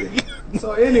mercy.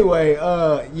 So anyway,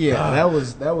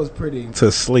 that was pretty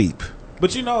to sleep.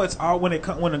 But it's all when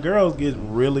a girl gets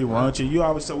really raunchy. You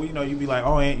always you be like,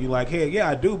 oh, ain't you like, hey, yeah,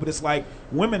 I do. But it's like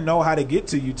women know how to get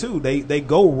to you too. They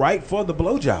go right for the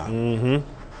blowjob.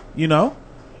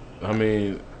 Mm-hmm. I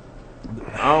mean,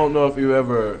 I don't know if you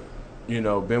ever,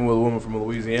 been with a woman from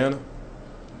Louisiana,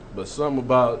 but something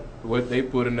about what they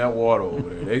put in that water over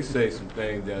there. They say some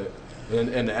things that,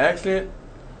 and the accent.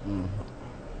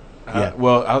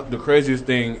 The craziest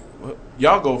thing.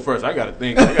 Y'all go first. I got to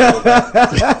think. I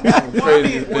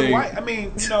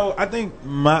think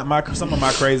some of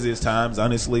my craziest times,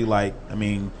 honestly,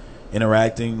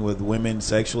 interacting with women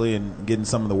sexually and getting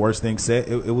some of the worst things said,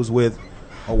 it was with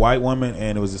a white woman,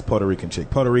 and it was this Puerto Rican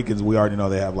chick. Puerto Ricans, we already know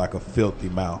they have like a filthy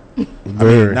mouth.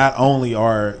 Not only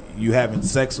are you having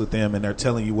sex with them and they're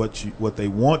telling you what they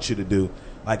want you to do,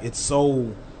 like it's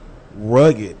so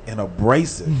rugged and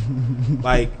abrasive.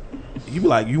 Like you be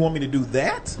like, you want me to do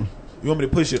that? You want me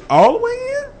to push it all the way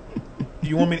in?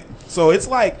 You want me? So it's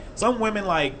like some women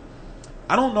like.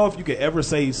 I don't know if you could ever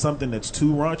say something that's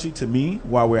too raunchy to me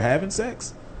while we're having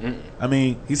sex. I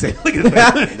mean, he said, "Look at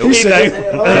that." He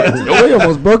said, "We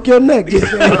almost broke your neck."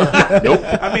 Nope.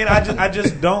 I mean, I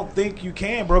just don't think you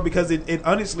can, bro, because it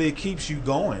honestly it keeps you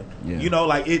going. Yeah.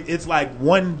 It's like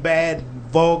one bad,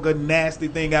 vulgar, nasty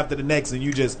thing after the next, and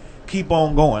you just keep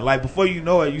on going. Like before you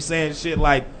know it, you saying shit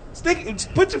like.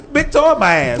 Put your big toe in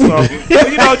my ass. So,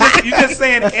 you just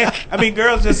saying. I mean,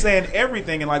 girls just saying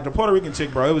everything, and like the Puerto Rican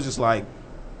chick, bro, it was just like.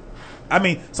 I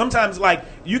mean, sometimes like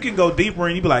you can go deeper,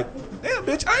 and you be like, "Damn,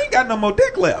 bitch, I ain't got no more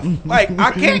dick left. Like,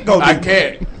 I can't go deeper. I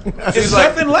can't. There's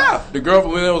nothing left." The girl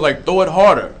from there was like, "Throw it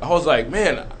harder." I was like,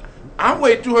 "Man, I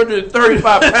weigh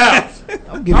 235 pounds.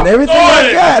 I'm giving everything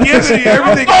I got. I'm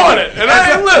throwing it, and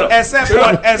I ain't little."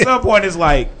 At some point, it's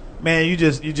like. Man, you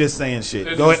just saying shit.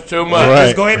 It's go ahead, too much.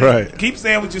 Just go ahead and keep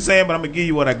saying what you're saying, but I'm gonna give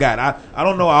you what I got. I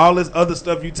don't know all this other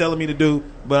stuff you telling me to do,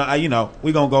 but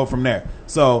we're gonna go from there.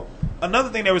 So another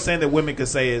thing they were saying that women could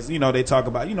say is, they talk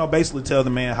about, basically tell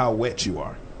the man how wet you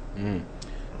are.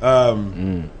 I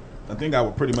think I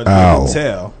would pretty much be able to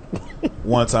tell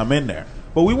once I'm in there.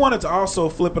 But we wanted to also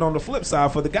flip it on the flip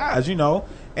side for the guys,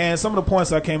 And some of the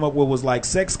points I came up with was like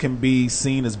sex can be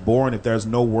seen as boring if there's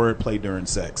no wordplay during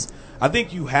sex. I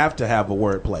think you have to have a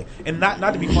wordplay, and not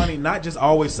to be funny, not just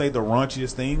always say the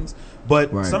raunchiest things,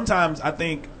 but sometimes I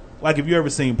think like if you ever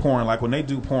seen porn, like when they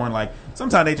do porn, like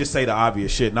sometimes they just say the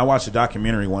obvious shit. And I watched a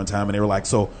documentary one time, and they were like,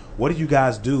 "So what do you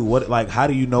guys do? What like how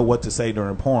do you know what to say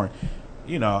during porn?"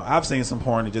 You know, I've seen some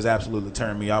porn that just absolutely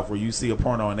turned me off. Where you see a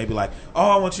porno and they be like, "Oh,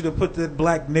 I want you to put the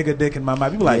black nigga dick in my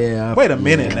mouth." You be like, "Wait a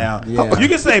minute now. Yeah. You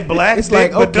can say black dick,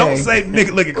 like, but don't say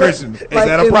nigga. Look at Christian. Is like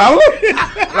that a problem?"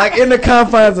 Like in the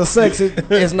confines of sex,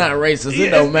 it's not racist.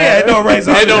 It don't matter. Yeah, it don't race.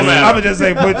 It don't matter. I'm gonna just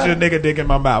say, "Put your nigga dick in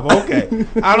my mouth." Okay.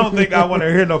 I don't think I want to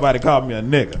hear nobody call me a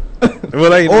nigga. Well,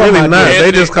 they really not.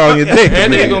 They just calling you dick.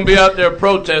 And they're gonna be out there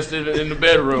protesting in the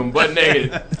bedroom, butt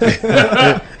naked.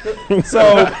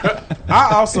 So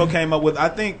I also came up with, I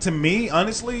think to me,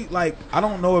 honestly, like I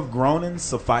don't know if groaning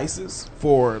suffices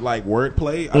for like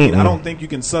wordplay. I mean, I don't think you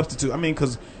can substitute. I mean,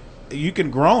 because you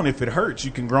can groan if it hurts.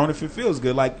 You can groan if it feels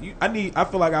good. Like I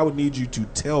feel like I would need you to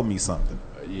tell me something.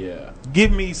 Yeah.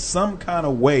 Give me some kind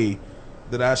of way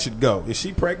that I should go. Is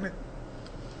she pregnant?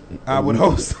 I would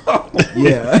hope so.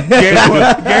 Yeah.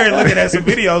 Gary looking at some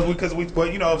videos because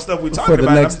stuff we talked about. For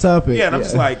the next topic. Yeah, and I'm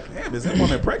just like, damn, is that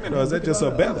woman pregnant or is that just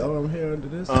her belly? I'm here under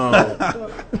this.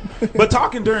 But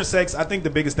talking during sex, I think the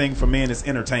biggest thing for men is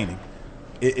entertaining.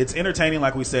 It's entertaining,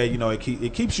 like we said. You know, it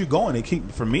keeps you going.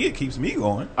 For me, it keeps me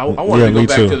going. I want to go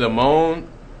back to the moan.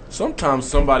 Sometimes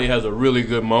somebody has a really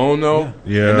good moan though.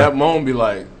 Yeah. And that moan be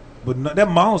like. But no, that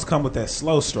moans come with that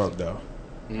slow stroke though.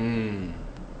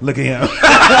 Look at him.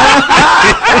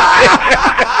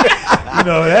 You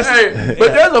know, that's. Hey,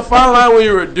 but there's a fine line when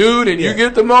you're a dude and you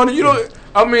get the moan. You don't.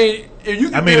 I mean, if you.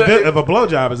 If a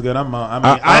blowjob is good, I'm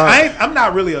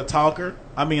not really a talker.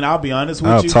 I mean, I'll be honest with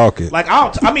you. I'll talk it. Like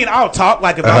I'll talk.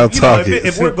 Like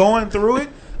if we're going through it,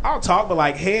 I'll talk. But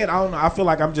like head, I don't know. I feel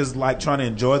like I'm just like trying to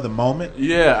enjoy the moment.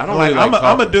 Yeah, I don't like. Really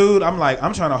I'm a dude. I'm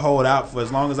trying to hold out for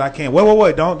as long as I can.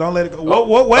 Wait. Don't let it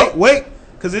go. Wait.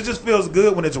 Because it just feels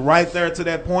good when it's right there to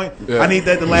that point. Yeah. I need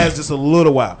that to last just a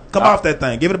little while. Come off that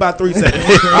thing. Give it about 3 seconds. All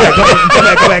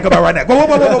right, come back right now.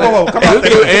 Whoa. Come off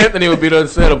that. Anthony would be done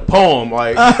said a poem.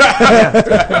 Like,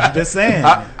 I'm just saying.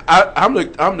 I'm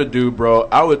the dude, bro.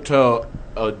 I would tell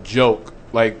a joke,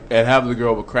 like, and have the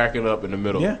girl cracking up in the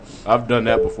middle. Yeah. I've done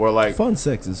that before. Like, fun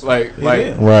sex is right.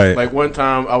 Like one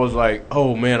time I was like,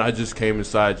 "Oh man, I just came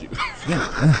inside you."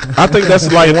 I think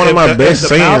that's like one of my best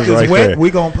scenes right there.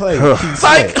 We gonna play.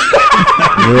 Psych.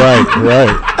 Right.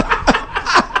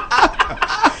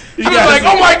 You was like,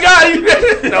 "Oh my god!"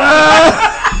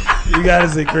 You gotta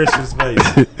see Christian's face.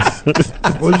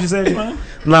 What did you say, man?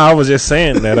 No, I was just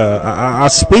saying that I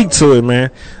speak to it, man.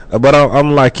 But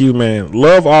I'm like you, man.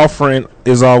 Love offering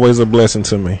is always a blessing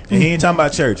to me. And he ain't talking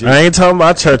about church. I ain't talking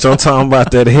about church. I'm talking about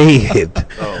that head.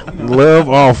 Love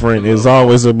offering is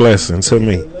always a blessing to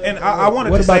me. And I wanted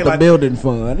to say, what about the building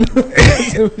fund?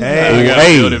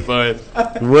 Hey, building fund.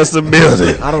 What's the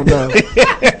building? I don't know.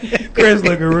 Chris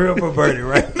looking real perverted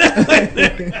right now.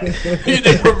 He's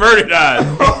just perverted eyes.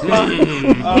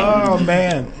 Oh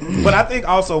man! But I think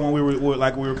also when we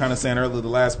were kind of saying earlier, the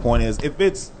last point is if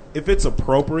it's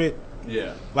appropriate.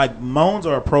 Yeah. Like moans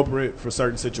are appropriate for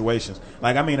certain situations.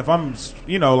 Like if I'm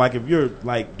like if you're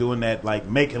like doing that like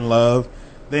making love,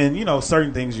 then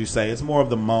certain things you say. It's more of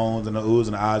the moans and the oohs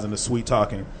and the ahs and the sweet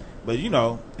talking. But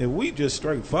if we just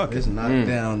straight fuck it's knock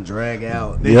down, drag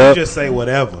out. Then you just say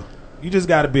whatever. You just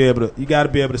got to be able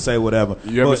to say whatever.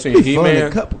 You ever seen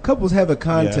He-Man? Couples have a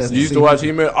contest. You used to watch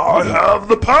He-Man. I have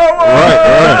the power.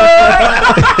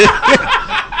 Right.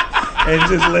 And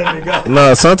just let me go.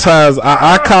 No, sometimes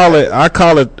I call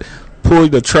it pull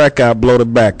the track out, blow the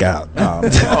back out.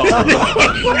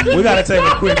 We gotta take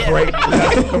a quick break.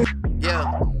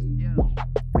 Yeah.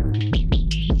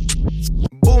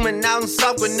 Booming out in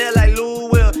South Gwinnett like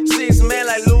Louisville. 6 men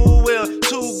like Louisville.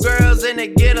 2 girls and they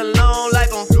get along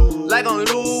like on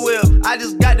Louisville. I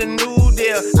just got the new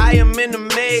deal. I am in the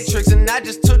Matrix and I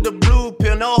just took the blue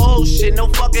pill. No whole shit, no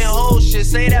fucking whole shit.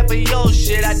 Say that for your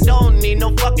shit. I don't need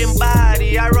no fucking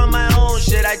body. I run my own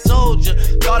shit. I told you,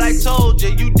 thought I told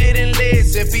you. You didn't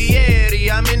listen. Fieri,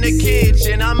 I'm in the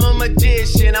kitchen. I'm a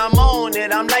magician. I'm on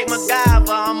it. I'm like MacGyver.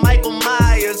 I'm Michael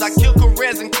Myers. I kill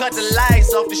Perez and cut the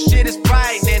lights off. The shit is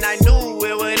frightening. I knew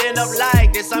it would end up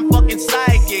like this. I'm fucking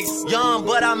psychic. Young,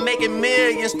 but I'm making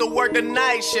millions to work the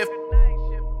night shift.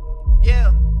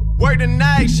 Yeah, work the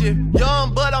night shift.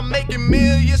 Young, but I'm making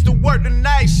millions to work the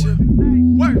night shift.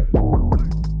 Work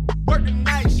the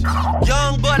night shift.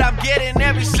 Young, but I'm getting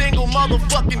every single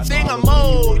motherfucking thing I'm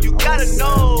owed. You gotta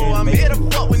know, I'm here to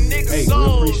fuck with niggas'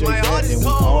 souls. My heart is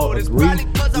cold. It's probably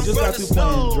cause I'm just got through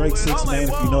playing Drake 6 Man.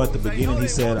 If you know at the beginning, he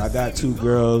said, I got 2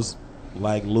 girls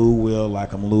like Lou Will,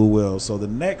 like I'm Lou Will. So the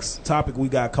next topic we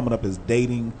got coming up is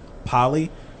dating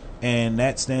poly. and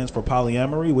that stands for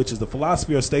polyamory, which is the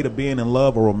philosophy or state of being in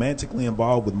love or romantically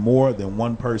involved with more than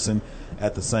one person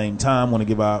at the same time. I want to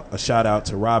give out a shout out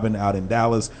to Robin out in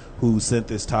Dallas, who sent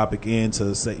this topic in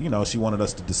to say, she wanted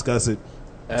us to discuss it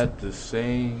at the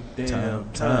same damn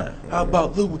time. How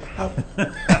about Lou?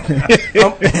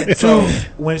 So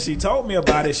when she told me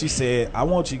about it, she said, I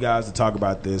want you guys to talk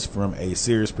about this from a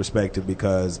serious perspective,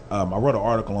 because I wrote an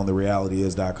article on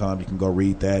therealityis.com. You can go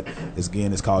read that.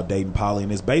 It's called Dating Poly,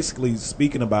 and it's basically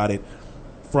speaking about it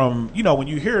from, when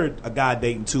you hear a guy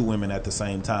dating two women at the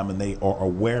same time and they are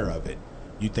aware of it,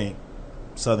 you think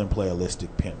Southern playalistic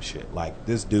pimp shit. Like,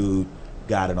 this dude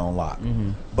got it on lock.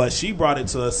 Mm-hmm. But she brought it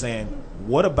to us saying,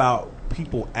 what about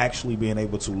people actually being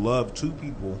able to love two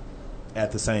people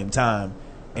at the same time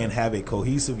and have a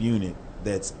cohesive unit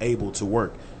that's able to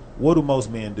work? What do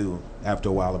most men do after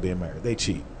a while of being married? They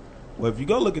cheat. Well, if you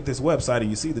go look at this website and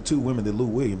you see the two women that Lou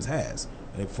Williams has,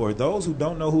 and for those who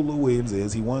don't know who Lou Williams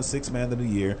is, he won Sixth Man of the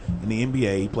Year in the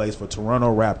NBA. He plays for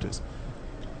Toronto Raptors.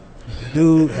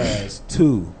 Dude has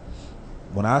two.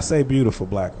 When I say beautiful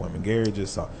black women, Gary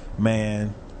just saw,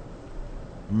 man,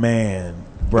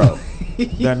 bro,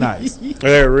 they're nice.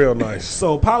 They're real nice.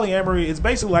 So polyamory is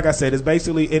basically, like I said, it's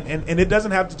basically, and it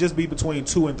doesn't have to just be between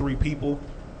 2 and 3 people.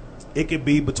 It could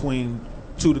be between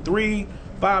 2 to 3,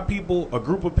 5 people, a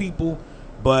group of people.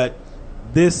 But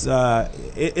this,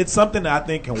 it's something that I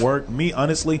think can work. Me,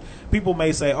 honestly, people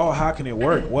may say, oh, how can it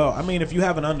work? Well, I mean, if you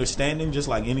have an understanding, just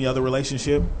like any other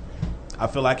relationship, I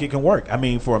feel like it can work. I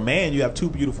mean, for a man, you have 2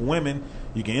 beautiful women,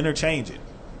 you can interchange it.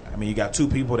 I mean, you got 2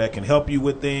 people that can help you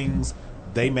with things.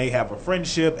 They may have a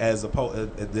friendship as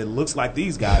opposed that looks like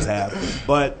these guys have,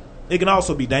 but it can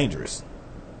also be dangerous.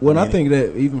 Well, I think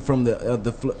that even from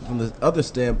the other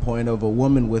standpoint of a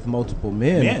woman with multiple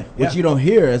men, which you don't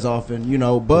hear as often,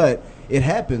 but it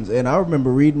happens. And I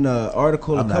remember reading an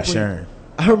article.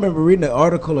 I remember reading an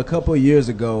article a couple of years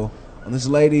ago on this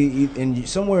lady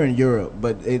somewhere in Europe,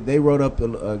 but they wrote up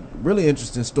a really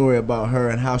interesting story about her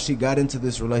and how she got into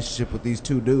this relationship with these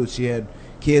 2 dudes. She had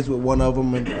kids with one of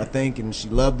them, I think, and she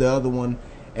loved the other one,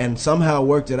 and somehow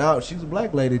worked it out. She was a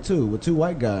black lady too, with 2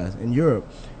 white guys in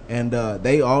Europe, and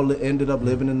they all ended up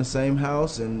living in the same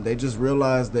house, and they just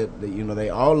realized that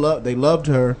they loved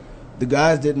her. The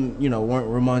guys didn't,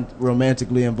 weren't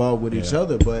romantically involved with each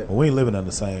other, but we ain't living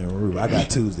under the same roof. I got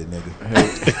Tuesday, nigga.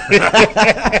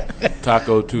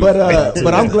 Taco Tuesday.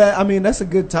 But I'm glad. I mean, that's a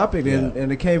good topic,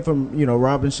 and it came from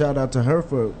Robin. Shout out to her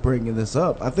for bringing this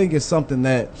up. I think it's something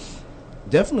that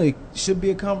definitely should be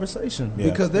a conversation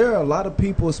because there are a lot of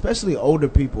people, especially older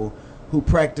people, who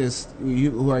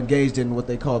who are engaged in what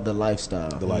they call the lifestyle.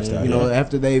 The lifestyle.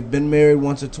 After they've been married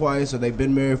once or twice, or they've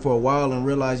been married for a while, and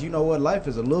realize, life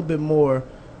is a little bit more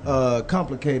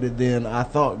complicated than I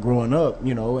thought growing up.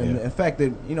 And the fact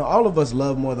that all of us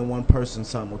love more than one person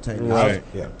simultaneously. Right.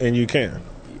 Yeah. And you can.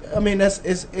 I mean,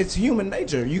 it's human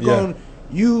nature.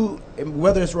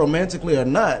 Whether it's romantically or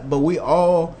not, but we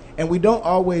all. And we don't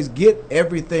always get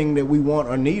everything that we want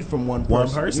or need from one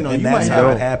person. And that's how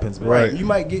it happens, man. Right. You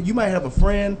might have a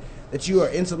friend that you are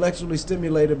intellectually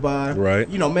stimulated by. Right.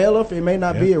 Male or female, may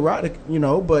not be erotic,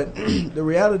 but the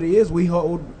reality is we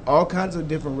hold all kinds of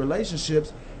different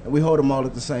relationships and we hold them all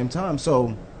at the same time.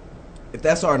 So if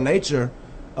that's our nature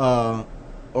or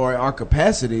our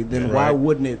capacity, then why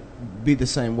wouldn't it be the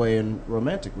same way in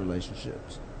romantic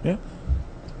relationships? Yeah.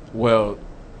 Well,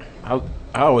 I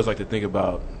always like to think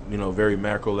about very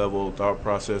macro level thought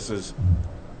processes.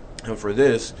 And for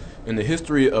this, in the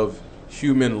history of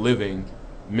human living,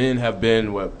 men have been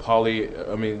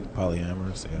polyamorous,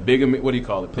 bigamy, what do you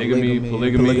call it?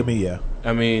 Polygamy, yeah.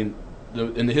 I mean,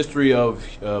 in the history of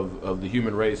the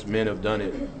human race, men have done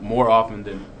it more often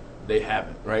than they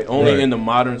haven't, right? Only in the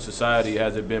modern society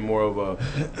has it been more of a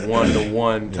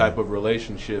one-to-one type of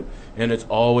relationship, and it's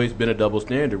always been a double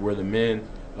standard where the men,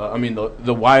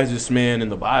 the wisest man in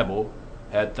the Bible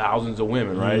had thousands of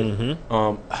women, right? Mm-hmm.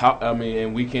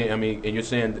 And you're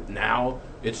saying that now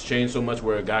it's changed so much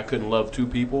where a guy couldn't love 2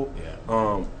 people.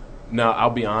 Yeah. Now I'll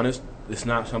be honest, it's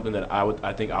not something that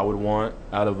I think I would want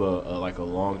out of a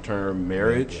long-term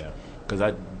marriage, because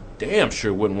I damn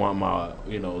sure wouldn't want my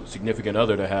significant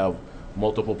other to have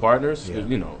multiple partners.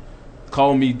 Yeah.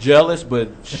 Call me jealous, but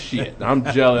shit, I'm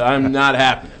jealous. I'm not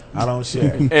happy. I don't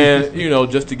share. And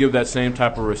just to give that same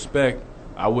type of respect,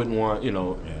 I wouldn't want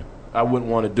I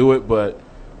wouldn't want to do it, but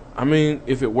I mean,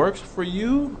 if it works for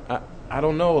you, I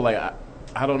don't know. Like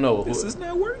I don't know. This is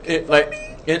not working.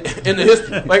 In the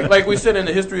history, like we said, in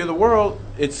the history of the world,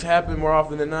 it's happened more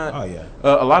often than not. Oh yeah.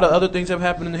 A lot of other things have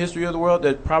happened in the history of the world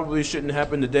that probably shouldn't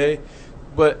happen today,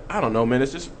 but I don't know, man.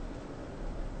 It's just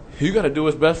You got to do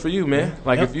what's best for you, man.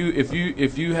 Like if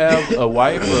you have a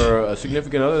wife or a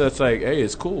significant other that's like, hey,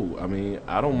 it's cool. I mean,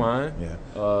 I don't mind. Yeah.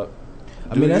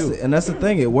 I mean, that's the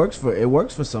thing. It works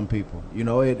for some people. You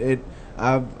know,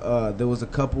 there was a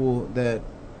couple that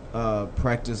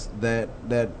practiced that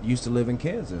used to live in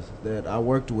Kansas that I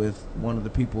worked with. One of the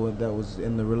people that was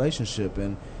in the relationship,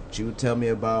 and she would tell me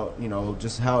about, you know,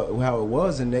 just how it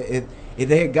was, and they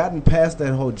had gotten past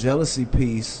that whole jealousy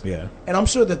piece. Yeah. And I'm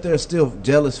sure that there's still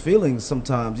jealous feelings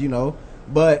sometimes, you know,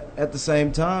 but at the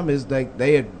same time is like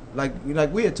they had like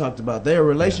we had talked about, their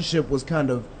relationship was kind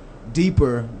of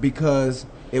deeper because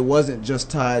it wasn't just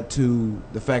tied to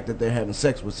the fact that they're having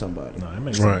sex with somebody. No, that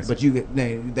makes sense. But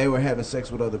they were having sex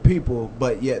with other people,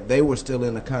 but yet they were still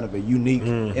in a kind of a unique,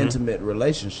 intimate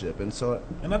relationship. And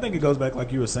I think it goes back,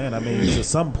 like you were saying. I mean, to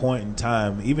some point in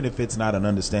time, even if it's not an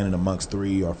understanding amongst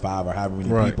 3 or 5 or however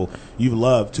many people, you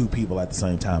love 2 people at the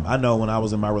same time. I know when I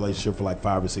was in my relationship for like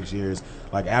 5 or 6 years,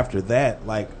 like after that,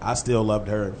 like I still loved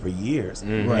her for years.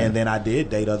 And then I did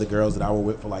date other girls that I were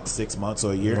with for like 6 months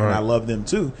or a year, and I loved them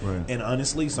too. And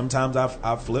honestly, sometimes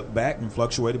I've flipped back and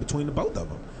fluctuated between the both of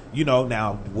them. You know,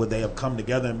 now would they have come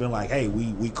together and been like, hey,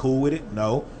 we cool with it?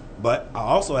 No. But I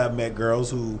also have met girls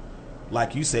who,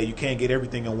 like you said, you can't get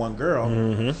everything in one girl.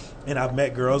 And I've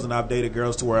met girls and I've dated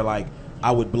girls to where like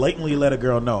I would blatantly let a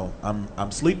girl know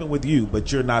I'm sleeping with you,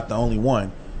 but you're not the only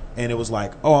one. And it was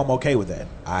like, oh, I'm okay with that.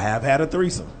 I have had a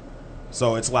threesome.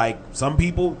 So it's like some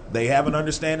people, they have an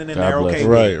understanding and they're okay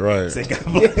with it. Right. Say, God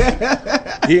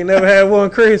bless. You ain't never had one,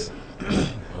 Chris?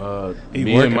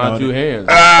 Me and my 2 hands.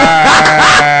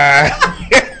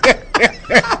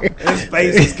 His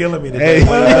face is killing me today.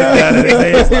 When I looked at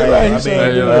it, his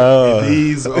face,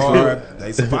 these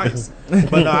they suffice.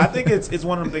 But no, I think it's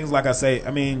one of the things. Like I say,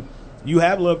 I mean, you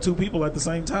have loved 2 people at the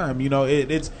same time. You know,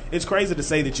 it's crazy to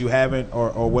say that you haven't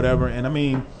or whatever. And I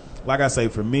mean, like I say,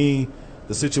 for me,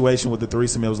 the situation with the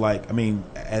threesome, it was like, I mean,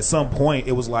 at some point,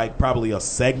 it was like probably a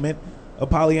segment of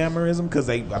polyamorism, because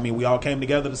we all came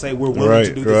together to say we're willing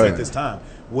to do this at this time.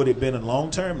 Would it have been a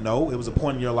long term? No. It was a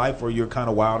point in your life where you're kind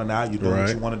of wilding out. You're doing what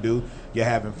you want to do. You're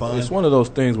having fun. It's one of those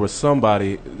things where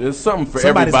there's something for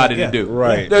everybody to do.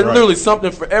 Right. There's literally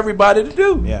something for everybody to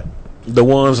do. Yeah. The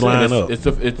ones line up. It's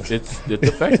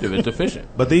effective. It's efficient.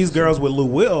 But these girls with Lou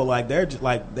Will, like they're just,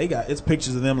 like they got it's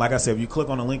pictures of them. Like I said, if you click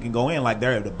on the link and go in, like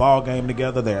they're at the ball game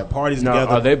together. They're at parties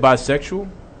together. Are they bisexual?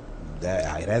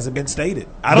 It hasn't been stated.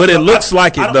 But it looks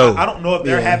like it, though. I don't know if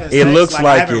they're having sex. It looks like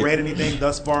I haven't read anything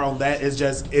thus far on that. It's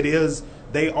just, it is,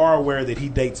 they are aware that he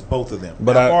dates both of them.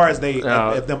 But as far as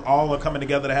if them all are coming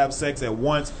together to have sex at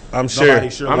once, I'm sure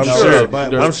it's happening.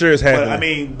 But I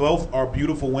mean, both are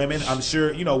beautiful women. I'm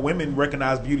sure, you know, women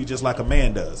recognize beauty just like a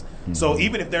man does. So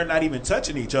even if they're not even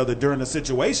touching each other during the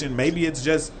situation, maybe it's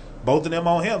just both of them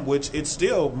on him, which it's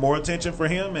still more attention for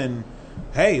him. And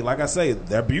hey, like I say,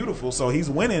 they're beautiful, so he's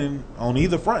winning on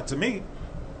either front to me.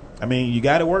 I mean, you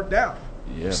got it worked out.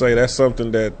 Yeah. Say that's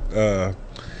something that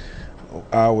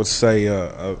I would say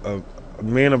a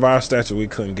men of our stature, we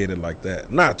couldn't get it like that.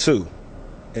 Not 2,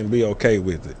 and be okay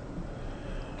with it.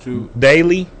 2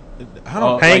 daily,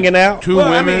 hanging out. 2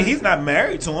 women. I mean, he's not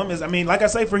married to him. I mean, like I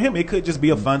say, for him, it could just be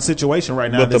a fun situation right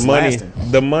now. But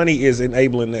the money is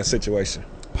enabling that situation.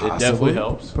 It definitely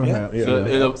helps. Perhaps. Yeah.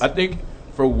 So I think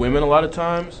for women, a lot of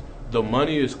times the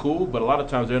money is cool, but a lot of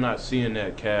times they're not seeing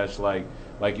that cash like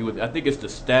you would. I think it's the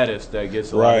status that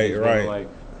gets a lot of these women, like,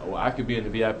 oh, I could be in the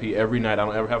VIP every night. I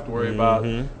don't ever have to worry about,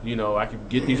 you know, I could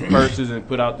get these purses and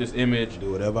put out this image,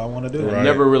 do whatever I want to do. I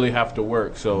never really have to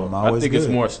work. So I think it's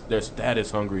more they're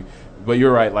status hungry. But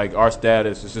you're right. Like our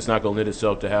status is just not going to lend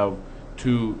itself to have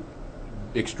 2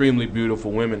 extremely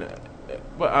beautiful women.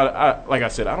 But I like I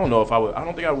said, I don't know if I would. I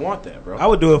don't think I'd want that, bro. I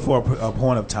would do it for a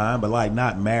point of time, but like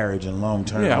not marriage and long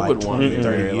term. Yeah, like I would want 20,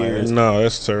 30 years. No,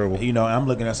 that's terrible. You know, I'm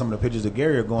looking at some of the pictures that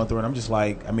Gary are going through, and I'm just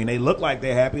like, I mean, they look like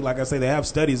they're happy. Like I say, they have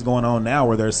studies going on now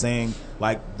where they're saying,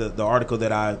 like the article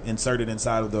that I inserted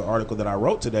inside of the article that I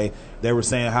wrote today, they were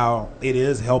saying how it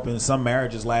is helping some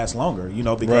marriages last longer. You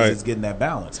know, because it's getting that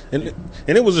balance. And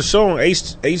it was a show on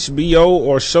HBO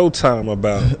or Showtime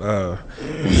about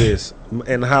this.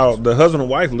 And how the husband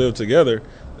and wife lived together.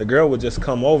 The girl would just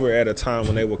come over at a time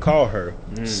when they would call her,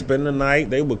 spend the night.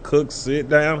 They would cook, sit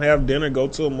down, have dinner, go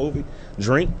to a movie,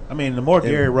 drink. I mean, the more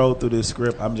Gary wrote through this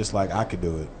script, I'm just like, I could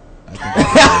do it.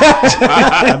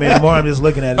 I mean, the more I'm just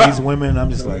looking at these women, I'm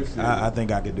just like, I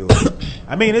think I could do it.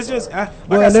 I mean, it's just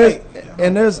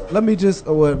let me just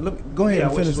go ahead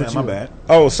and finish that. My bad.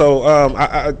 Oh, so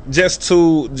I just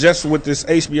with this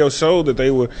HBO show that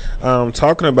they were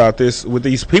talking about this with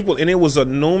these people, and it was a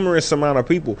numerous amount of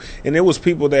people, and it was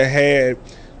people that had,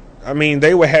 I mean,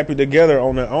 they were happy together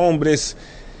on their own, but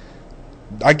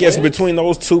I guess between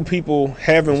those two people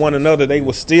having one another, they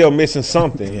were still missing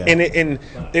something, and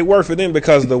it worked for them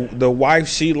because the wife,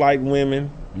 she liked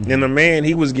women, and the man,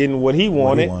 he was getting what he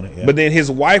wanted, but then his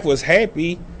wife was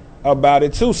happy about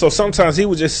it too. So sometimes he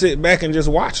would just sit back and just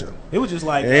watch him. It was just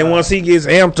like, and once he gets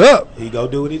amped up, he go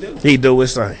do what he do. He do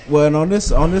his thing. Well, and on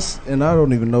this, and I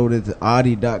don't even know that it's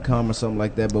Audi.com or something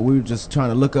like that, but we were just trying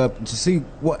to look up to see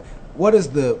what is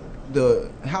the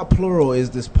how plural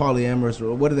is this polyamorous,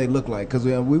 or what do they look like? Because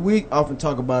we often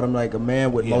talk about them like a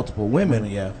man with multiple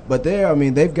women. But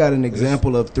they've got an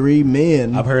example of 3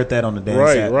 men. I've heard that on the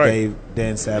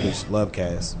Dan Savage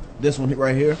Lovecast. This one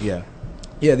right here.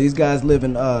 Yeah, these guys live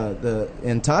in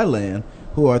Thailand,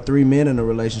 who are 3 men in a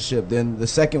relationship. Then the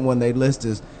second one they list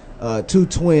is 2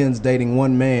 twins dating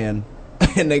 1 man,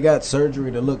 and they got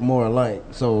surgery to look more alike.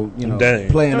 So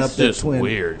playing up their twin.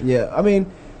 Weird. Yeah, I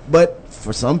mean, but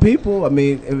for some people, I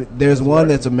mean, there's one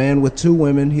that's a man with 2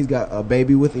 women. He's got a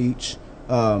baby with each,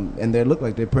 and they look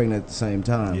like they're pregnant at the same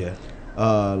time. Yeah.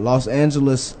 Los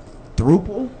Angeles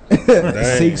Thruple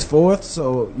seeks forth.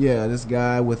 So this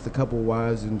guy with a couple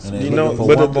wives and for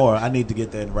one more, I need to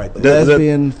get that right there.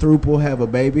 Lesbian Thruple have a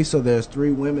baby, so there's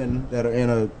 3 women that are in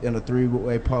a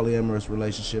 3-way polyamorous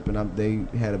relationship, and they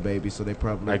had a baby, so they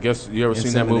probably. I guess you ever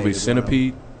seen that movie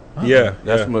Centipede? Yeah,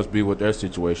 that must be what their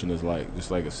situation is like. It's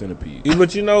like a centipede. But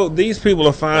these people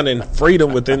are finding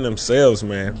freedom within themselves,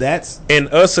 man. And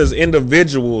us as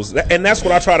individuals, and that's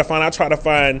what I try to find. I try to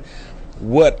find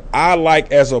what I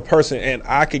like as a person, and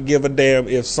I could give a damn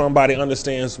if somebody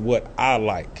understands what I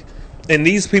like. And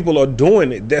these people are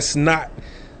doing it. That's not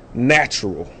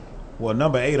natural. Well,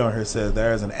 number 8 on here says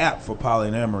there's an app for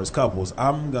polyamorous couples.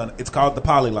 It's called the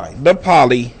Poly Life. The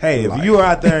Poly. Hey, if you are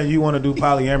out there and you want to do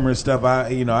polyamorous stuff,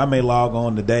 I may log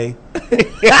on today.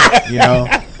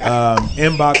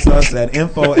 Inbox us at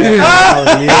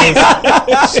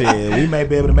info@reality.is. Shit, we may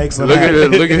be able to make some. Look at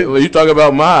you talking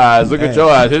about my eyes. Look at your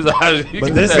eyes. His eyes.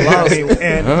 But this is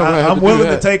and I'm willing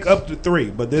to take up to 3.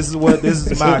 But this is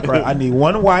my cry. I need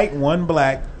 1 white, 1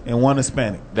 black, and 1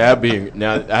 Hispanic. Now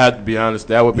I have to be honest.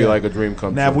 That would be like a dream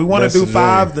come true. Now, if we want to do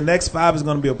 5, the next 5 is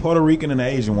going to be a Puerto Rican and an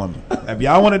Asian woman. If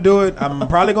y'all want to do it, I'm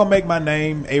probably going to make my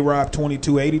name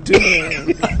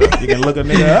A-Rock2282. You can look a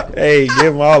nigga up. Hey,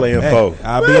 give them all the info. Hey,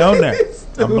 I'll be on there.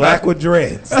 I'm black with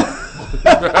dreads.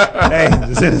 Hey,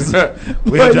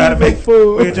 we'll try to make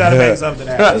something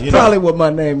happen. That's probably what my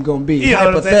name gonna be.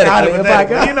 Hypothetically,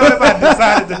 if I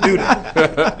decided to do that,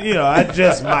 I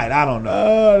just might. I don't know.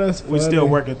 Oh, that's funny. We're still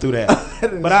working through that.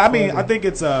 But I mean, I think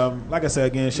it's like I said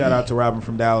again. Shout out to Robin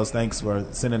from Dallas. Thanks for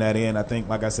sending that in. I think,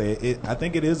 like I said, I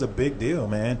think it is a big deal,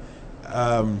 man.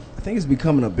 I think it's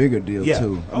becoming a bigger deal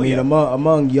too. I mean,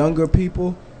 among younger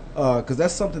people. Because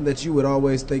that's something that you would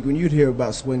always think when you'd hear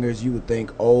about swingers, you would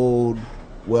think old,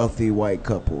 wealthy white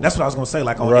couples. That's what I was going to say.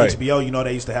 Like on HBO,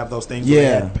 they used to have those things where they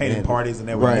had painting parties and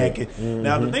they were naked. Mm-hmm.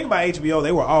 Now, the thing about HBO,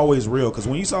 they were always real because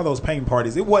when you saw those painting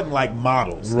parties, it wasn't like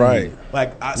models. Right.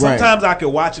 Like sometimes I could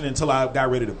watch it until I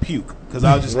got ready to puke because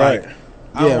I was just like,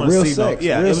 I don't want to see sex.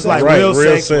 it was like real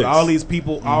sex with all these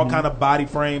people, all kind of body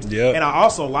frames. Yep. And I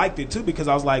also liked it too because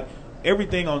I was like,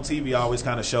 everything on TV always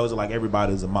kind of shows it like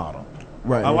everybody's a model.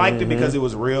 Right. I liked it because it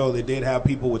was real. It did have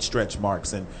people with stretch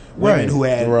marks and women who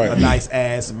had a nice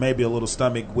ass and maybe a little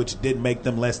stomach, which didn't make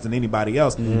them less than anybody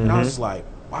else. And I was just like,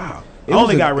 wow.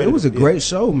 It was a great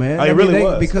show, man. It really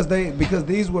was because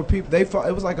these were people.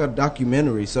 It was like a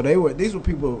documentary. So these were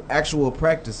people actual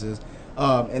practices.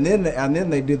 And then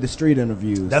they did the street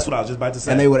interviews. That's what I was just about to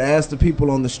say. And they would ask the people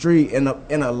on the street, and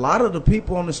a lot of the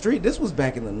people on the street. This was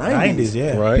back in the 90s.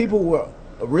 Yeah, right. People were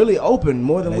really open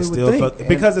more than we would think.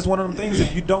 Because it's one of them things,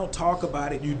 if you don't talk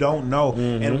about it, you don't know.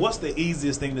 And what's the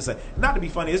easiest thing to say? Not to be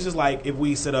funny, it's just like if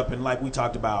we sit up and like we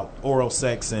talked about oral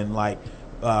sex and like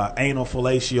anal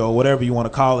fellatio or whatever you want to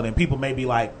call it, and people may be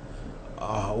like,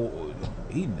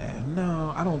 eating that?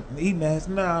 No, I don't eating that.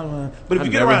 No, but if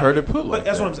you get around,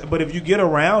 that's what I'm saying. But if you get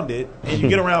around it and you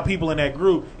get around people in that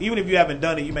group, even if you haven't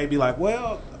done it, you may be like,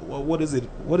 well, what is it?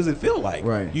 What does it feel like?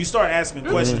 Right. You start asking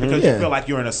questions because you feel like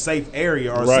you're in a safe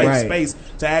area or a safe space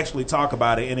to actually talk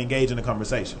about it and engage in the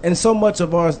conversation. And so much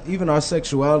of even our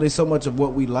sexuality, so much of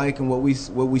what we like and what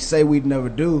we say we'd never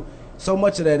do. So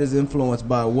much of that is influenced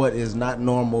by what is not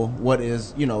normal, what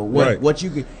is, what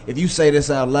you could, if you say this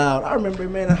out loud. I remember,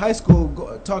 man, in high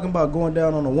school talking about going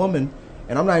down on a woman,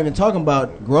 and I'm not even talking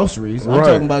about groceries. I'm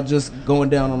talking about just going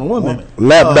down on a woman.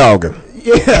 Lap dogging.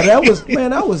 Yeah,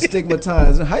 that was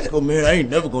stigmatized. In high school, man, I ain't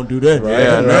never going to do that. Right,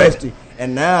 that's nasty.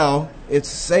 And now it's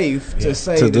safe to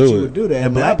say that you would do that.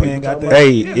 And black man got that.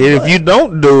 Hey, if you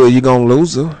don't do it, you're going to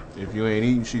lose her. If you ain't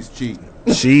eating, she's cheating.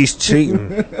 She's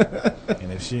cheating.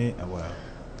 And if she ain't, well.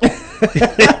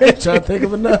 Trying to think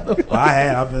of another one. Well,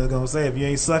 I was going to say, if you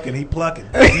ain't sucking, he plucking.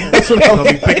 He's going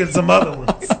to be picking some other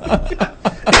ones.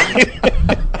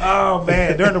 Oh,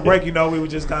 man. During the break, we were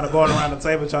just kind of going around the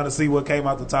table trying to see what came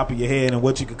out the top of your head and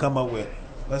what you could come up with.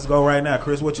 Let's go right now.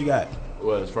 Chris, what you got?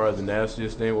 Well, as far as the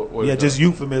nastiest thing? What just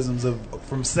euphemisms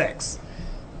from sex.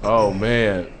 Oh,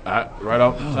 man. Right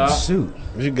off the top? Shoot.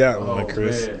 You got one,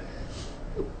 Chris. Man.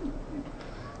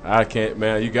 I can't,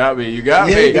 man. You got me. You got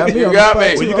me. You got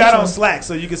me. Well, you got on Slack,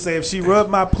 so you can say, if she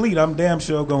rubbed my pleat, I'm damn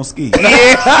sure going to ski.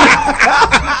 Get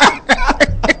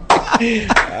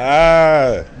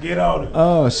on it.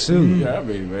 Oh, shoot. You got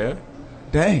me, man.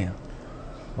 Damn.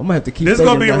 I'm gonna have to keep. This is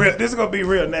gonna be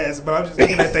real nasty. But I'm just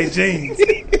looking at their jeans.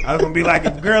 I was gonna be like,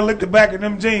 if the girl looked at the back of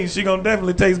them jeans, she gonna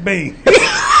definitely taste beans. That's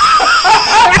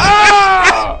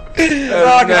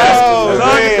all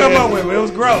I could come up with. It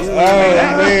was gross. Oh,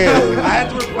 man. I had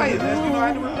to replace it. I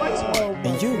had to replace one.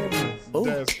 And you,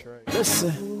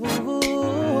 listen.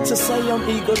 To say I'm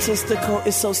egotistical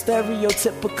is so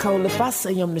stereotypical. If I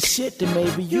say I'm the shit, then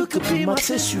maybe you could be my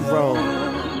tissue roll.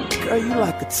 Girl, you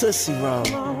like a Tootsie Roll.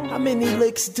 How many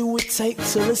licks do it take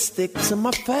till it stick to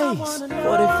my face?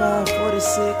 45,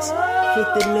 46,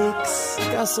 50 licks.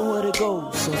 Got somewhere to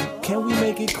go, so can we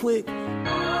make it quick?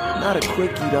 Not a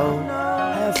quickie though.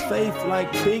 Have faith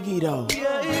like Biggie though.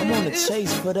 I'm on the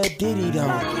chase for that Diddy though.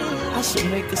 I should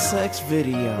make a sex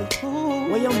video.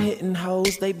 Way I'm hitting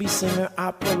hoes, they be singing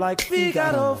opera like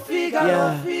Figaro.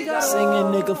 Yeah,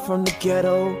 singing nigga from the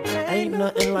ghetto. Ain't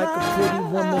nothing like a pretty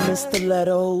woman in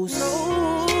stilettos.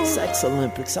 Sex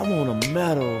Olympics, I want a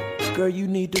medal. Girl, you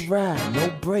need to ride, no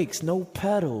brakes, no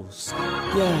pedals.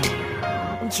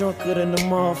 Yeah, I'm drunker than a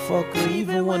motherfucker.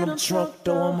 Even when I'm drunk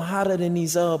though, I'm hotter than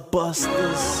these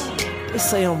busters. They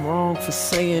say I'm wrong for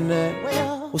saying that.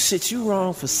 Well, shit, you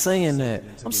wrong for saying that.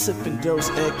 I'm sipping Dos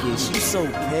Equis, you so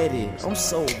petty, I'm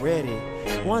so ready.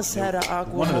 Once had an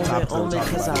awkward moment only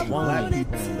cause I wanted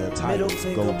it. Middle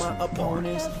finger my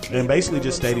opponents. And basically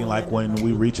just stating like when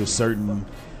we reach a certain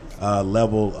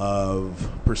level of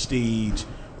prestige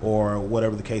or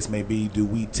whatever the case may be, do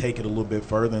we take it a little bit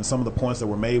further? And some of the points that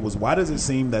were made was, why does it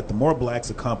seem that the more blacks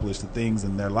accomplish the things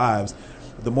in their lives,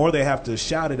 the more they have to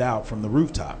shout it out from the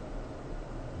rooftop?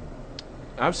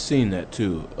 I've seen that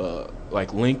too.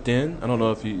 Like LinkedIn. I don't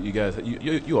know if you guys,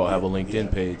 you all have a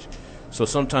LinkedIn page. So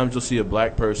sometimes you'll see a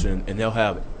black person and they'll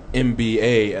have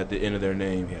MBA at the end of their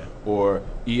name, or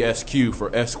ESQ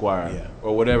for Esquire,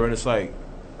 or whatever. And it's like,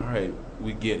 all right,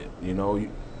 we get it.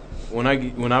 When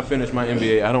I finish my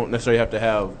MBA, I don't necessarily have to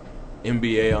have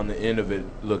MBA on the end of it.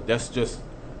 Look, that's just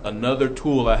another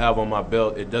tool I have on my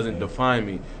belt. It doesn't define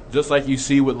me. Just like you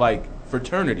see with like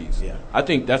fraternities. Yeah. I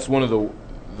think that's one of the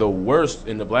worst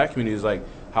in the black community is like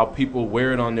how people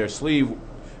wear it on their sleeve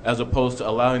as opposed to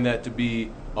allowing that to be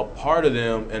a part of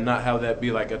them and not have that be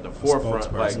like at the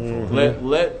forefront. Like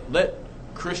let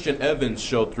Christian Evans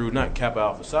show through, not Kappa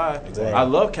Alpha Psi. Exactly. I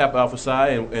love Kappa Alpha Psi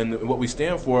and what we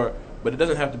stand for, but it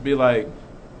doesn't have to be like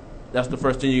that's the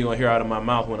first thing you're gonna hear out of my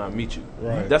mouth when I meet you.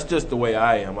 Right. That's just the way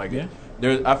I am. Like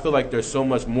I feel like there's so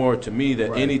much more to me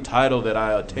that any title that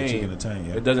I attain,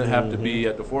 it doesn't have to be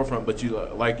at the forefront. But you,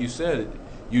 like you said,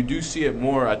 you do see it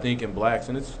more, I think, in blacks,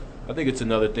 and I think it's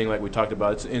another thing like we talked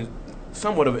about. It's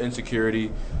somewhat of an insecurity.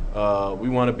 We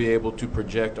want to be able to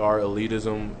project our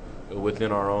elitism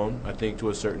within our own, I think, to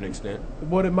a certain extent.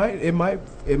 But it might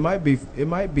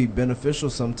be beneficial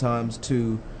sometimes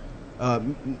to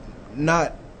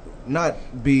not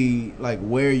be like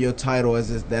wear your title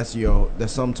as if that's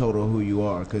sum total of who you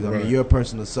are, because I mean you're a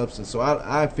person of substance. So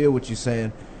I feel what you're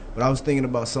saying, but I was thinking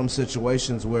about some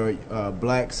situations where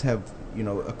blacks have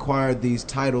acquired these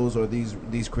titles or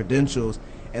these credentials,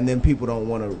 and then people don't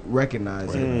want to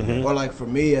recognize it. Or like for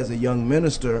me as a young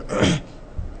minister,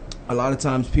 a lot of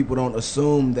times people don't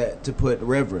assume that to put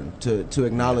reverend to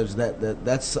acknowledge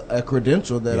that's a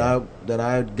credential that I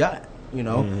got. And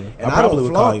I don't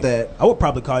flaunt that. I would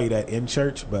probably call you that in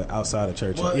church, but outside of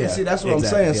church. Well, see, that's what I'm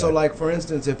saying. So, like, for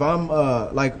instance, if I'm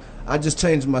like, I just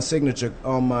changed my signature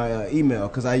on my email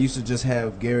because I used to just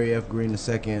have Gary F. Green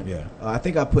II. Yeah. I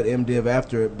think I put MDiv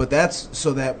after it, but that's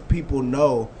so that people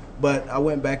know. But I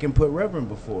went back and put Reverend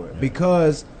before it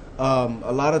because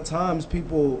a lot of times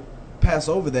people pass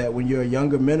over that when you're a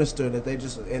younger minister that they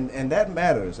just and that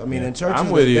matters. I mean, in churches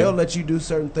they'll let you do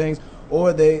certain things,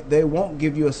 or they won't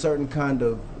give you a certain kind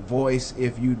of voice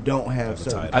if you don't have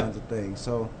certain kinds of things.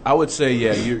 So I would say,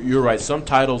 you're right. Some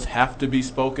titles have to be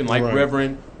spoken, like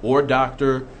Reverend or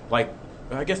Doctor. Like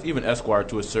I guess even Esquire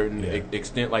to a certain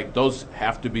extent, like those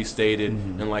have to be stated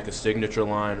in like a signature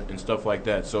line and stuff like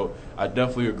that. So I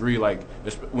definitely agree. Like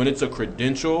when it's a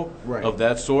credential of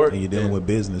that sort, and you're dealing with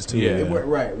business too.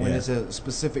 Right. When it's a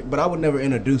specific, but I would never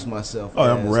introduce myself. Oh,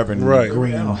 I'm Reverend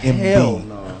Green. Oh, hell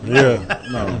no. Yeah,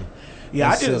 no. Yeah,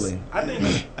 That's silly. I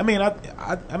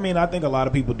think a lot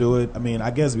of people do it. I mean,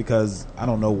 I guess because I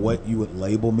don't know what you would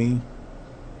label me.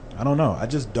 I don't know. I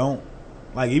just don't.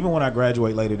 Like, even when I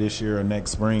graduate later this year or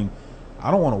next spring,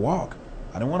 I don't want to walk.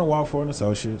 I didn't want to walk for an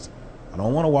associate's. I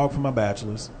don't want to walk for my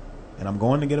bachelor's. And I'm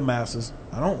going to get a master's.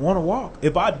 I don't want to walk.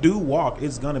 If I do walk,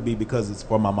 it's going to be because it's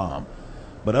for my mom.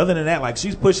 But other than that, like,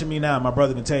 she's pushing me now. My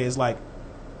brother can tell you, it's like,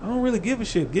 I don't really give a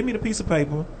shit. Give me the piece of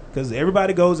paper, because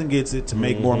everybody goes and gets it to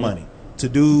make more money, to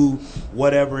do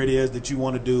whatever it is that you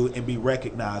want to do and be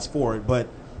recognized for it. But,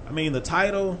 I mean, the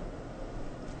title...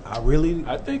 I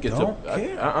think it's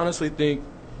I honestly think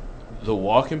the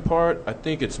walking part, I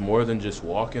think it's more than just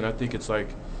walking. I think it's like,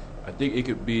 I think it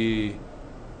could be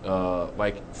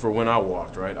like for when I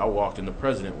walked, right? I walked and the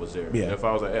president was there. Yeah. And if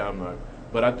I was like, I'm not.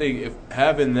 But I think if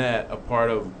having that a part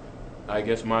of, I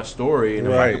guess, my story, and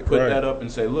if I could put that up and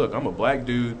say, look, I'm a black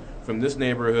dude from this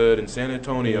neighborhood in San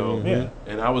Antonio,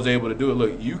 and I was able to do it.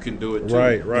 Look, you can do it too.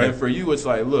 Right. And for you, it's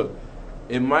like, look,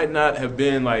 it might not have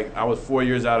been like I was 4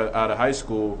 years out of high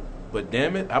school, but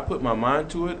damn it, I put my mind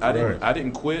to it. I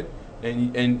didn't quit.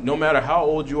 And no matter how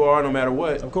old you are, no matter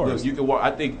what, of course, look, you can walk.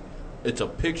 I think it's a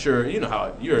picture. You know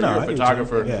how you're a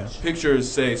photographer. Yeah.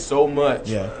 Pictures say so much.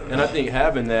 Yeah. And I think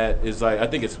having that is like, I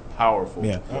think it's powerful.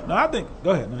 Yeah. No, I think.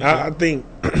 Go ahead. I think.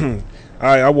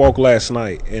 I walked last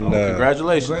night and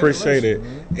congratulations. Appreciate it.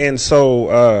 Man. And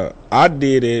so I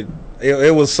did it.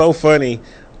 It was so funny.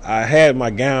 I had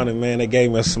my gown, and man, they gave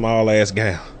me a small ass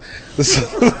gown.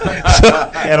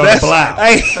 And on the blouse.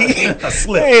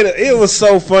 It was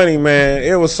so funny, man.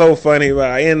 It was so funny. But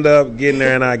I ended up getting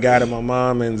there, and I got it. My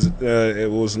mom and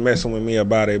it was messing with me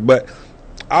about it. But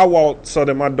I walked so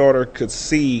that my daughter could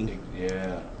see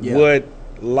what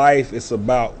life is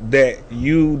about. That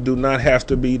you do not have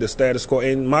to be the status quo.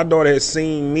 And my daughter has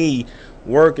seen me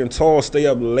work and toil, stay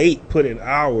up late, put in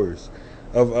hours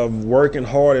of working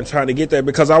hard and trying to get there,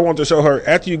 because I want to show her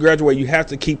after you graduate, you have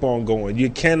to keep on going. You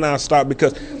cannot stop,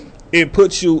 because it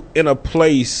puts you in a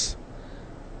place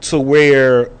to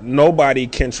where nobody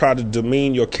can try to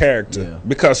demean your character,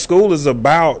 because school is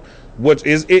about what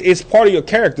is it's part of your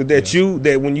character that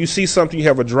that when you see something, you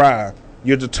have a drive,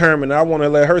 you're determined. I want to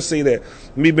let her see that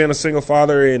me being a single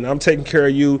father and I'm taking care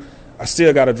of you, I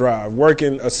still got to drive.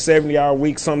 Working a 70-hour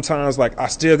week sometimes, like, I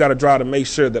still got to drive to make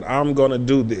sure that I'm going to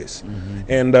do this.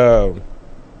 And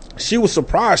she was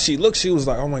surprised. She was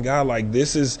like, oh, my God, like,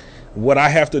 this is what I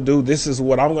have to do. This is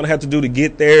what I'm going to have to do to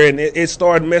get there. And it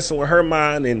started messing with her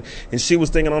mind. And she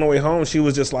was thinking on the way home, she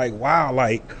was just like, wow,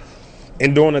 like,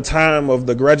 and during the time of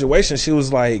the graduation, she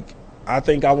was like, I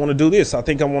think I want to do this. I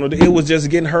think I want to do. It was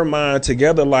just getting her mind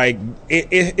together. Like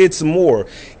it's more.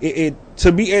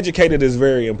 To be educated is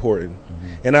very important,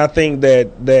 and I think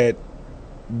that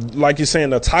like you're saying,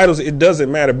 the titles, it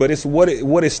doesn't matter, but it's what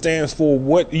it stands for.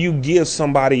 What you give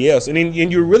somebody else, and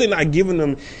you're really not giving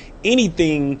them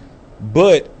anything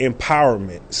but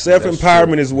empowerment.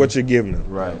 Self-empowerment is what you're giving them.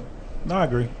 Right. No, I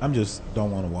agree. I'm just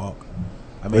don't want to walk.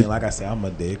 I mean, like I said, I'm a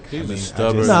dick. He's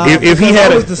stubborn. If he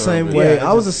had, I was the same way.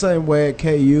 I was the same way at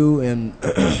KU, and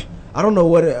I don't know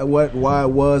why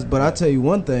it was, but I tell you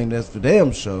one thing that's for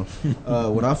damn sure.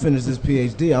 When I finish this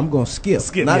PhD, I'm gonna skip,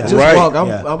 not just walk.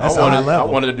 I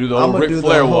wanted to do the old Ric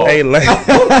Flair walk. I'm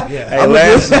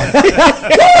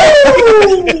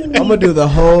gonna do the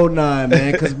whole 9,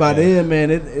 man. Because by then,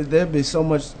 man, there'd be so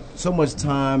much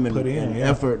time and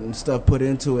effort and stuff put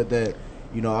into it that.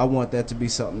 You know, I want that to be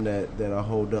something that I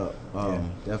hold up.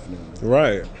 Definitely.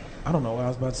 Right. I don't know what I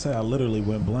was about to say. I literally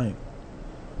went blank.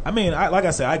 I mean, like I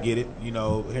said, I get it. You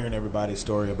know, hearing everybody's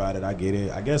story about it, I get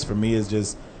it. I guess for me, it's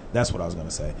just, that's what I was going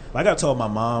to say. Like I told my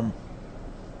mom,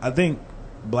 I think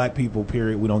black people,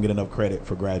 period, we don't get enough credit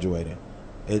for graduating.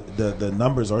 The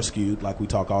numbers are skewed, like we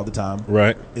talk all the time.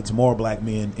 Right. It's more black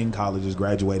men in colleges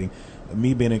graduating.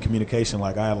 Me being in communication,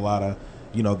 like I had a lot of,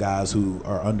 you know, guys who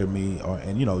are under me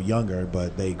and, you know, younger,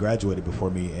 but they graduated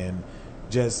before me. And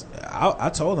just, I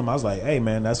told them, I was like, hey,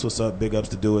 man, that's what's up. Big ups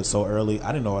to do it so early.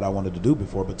 I didn't know what I wanted to do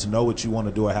before, but to know what you want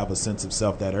to do or have a sense of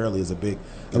self that early is a big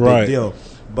deal.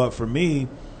 But for me,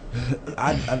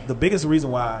 the biggest reason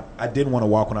why I didn't want to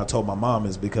walk when I told my mom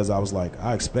is because I was like,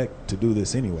 I expect to do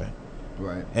this anyway.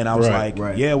 Right. And I was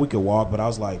yeah, we could walk, but I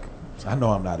was like, I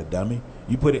know I'm not a dummy.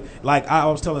 You put it, like I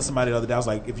was telling somebody the other day, I was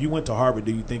like, if you went to Harvard,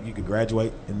 do you think you could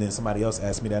graduate? And then somebody else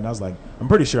asked me that, and I was like, I'm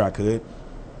pretty sure I could.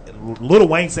 Lil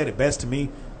Wayne said it best to me.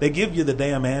 They give you the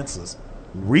damn answers.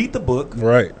 Read the book,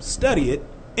 right? Study it,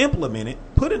 implement it,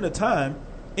 put in the time,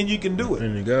 and you can do it.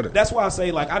 And you got it. That's why I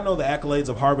say, like, I know the accolades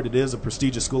of Harvard. It is a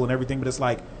prestigious school and everything, but it's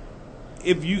like,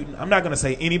 I'm not going to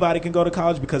say anybody can go to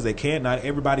college because they can't. Not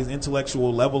everybody's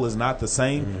intellectual level is not the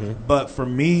same. Mm-hmm. But for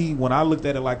me, when I looked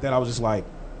at it like that, I was just like,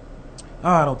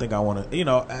 I don't think I want to.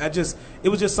 It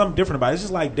was just something different about it. It's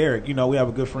just like Derek. We have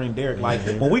a good friend, Derek. Like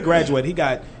when we graduated,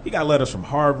 he got letters from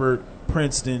Harvard,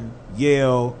 Princeton,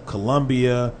 Yale,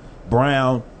 Columbia,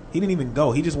 Brown. He didn't even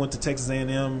go. He just went to Texas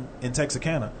A&M in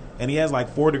Texarkana. And he has like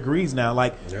 4 degrees now.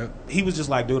 Like, he was just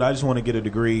like, dude, I just want to get a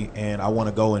degree and I want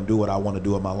to go and do what I want to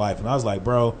do in my life. And I was like,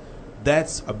 bro,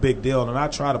 that's a big deal. And I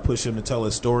try to push him to tell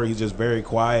his story. He's just very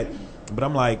quiet. But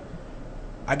I'm like,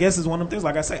 I guess it's one of them things.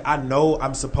 Like I say, I know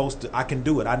I'm supposed to, I can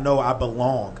do it. I know I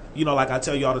belong. Like I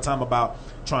tell you all the time about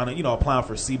trying to, applying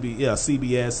for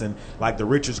CBS and like the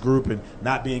Richards Group and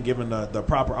not being given the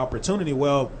proper opportunity.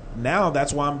 Well, now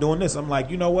that's why I'm doing this. I'm like,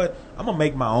 you know what? I'm going to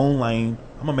make my own lane.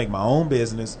 I'm going to make my own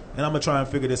business, and I'm going to try and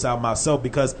figure this out myself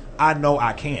because I know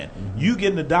I can. Mm-hmm. You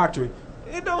getting a doctorate,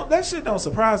 that shit don't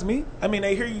surprise me. I mean,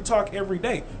 they hear you talk every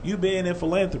day. You being in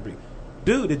philanthropy.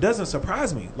 Dude, it doesn't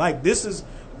surprise me. Like, this is,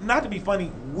 not to be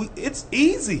funny, it's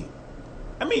easy.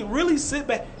 I mean, really sit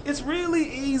back. It's really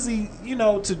easy,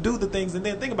 to do the things. And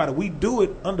then think about it. We do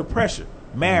it under pressure.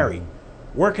 Married,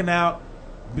 working out,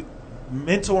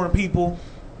 mentoring people.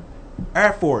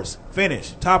 Air Force,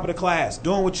 finish, top of the class,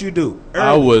 doing what you do. Early.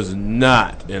 I was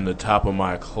not in the top of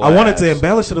my class. I wanted to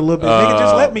embellish it a little bit. Nigga,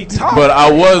 just let me talk. But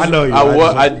I was. I know you.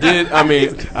 I did. I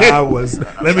mean, I was.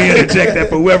 Let me interject that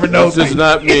for whoever knows. This is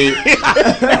not me.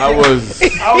 I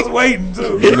was waiting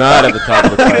too. Not at the top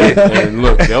of the class. And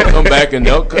look, they'll come back and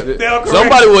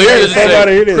somebody will hear this and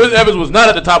say Chris Evans was not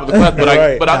at the top of the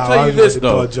class. But I'll tell you this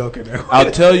though. I'll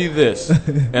tell you this,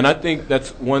 and I think that's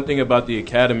one thing about the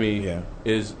academy. Yeah.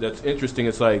 Is that's interesting.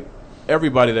 It's like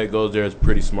everybody that goes there is a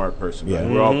pretty smart person. Right?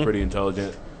 We're all pretty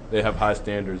intelligent. They have high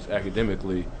standards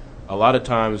academically. A lot of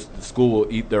times the school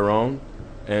will eat their own.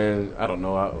 And I don't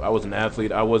know, I was an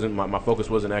athlete. I wasn't. My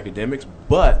focus wasn't academics.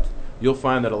 But you'll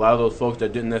find that a lot of those folks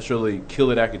that didn't necessarily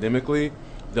kill it academically,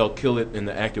 they'll kill it in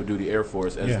the active duty Air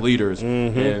Force as leaders.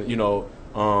 Mm-hmm.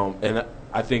 And and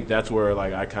I think that's where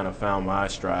like I kind of found my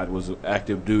stride was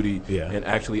active duty and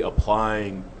actually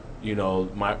applying.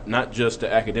 My not just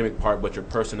the academic part, but your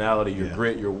personality, your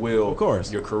grit, your will, of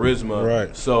course, your charisma.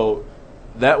 Right. So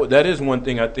that is one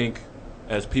thing I think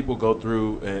as people go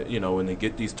through, when they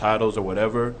get these titles or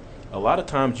whatever, a lot of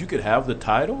times you could have the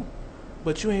title,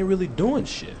 but you ain't really doing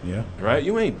shit. Yeah. Right?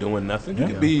 You ain't doing nothing. You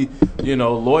could be,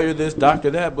 lawyer this,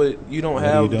 doctor that, but you don't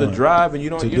have the drive and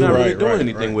you're not really doing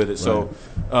anything with it. So,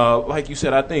 like you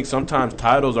said, I think sometimes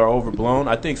titles are overblown.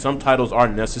 I think some titles are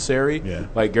necessary. Yeah.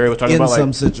 Like Gary was talking about,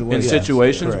 in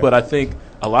situations. But I think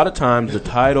a lot of times the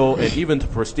title and even the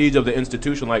prestige of the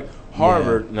institution, like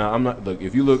Harvard. Now, I'm not. Look,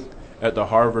 if you look at the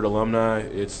Harvard alumni,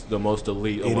 it's the most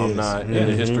elite alumni in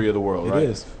the history of the world. Right? It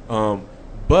is.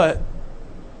 But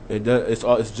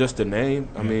it's just a name.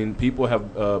 I mean, people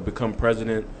have become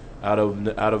president out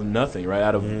of nothing, right?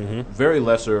 Out of very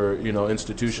lesser,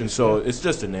 institutions. So it's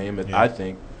just a name, I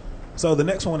think. So the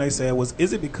next one they said was,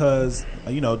 is it because,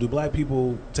 do black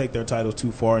people take their titles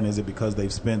too far, and is it because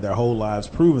they've spent their whole lives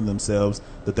proving themselves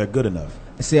that they're good enough?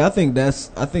 See, I think that's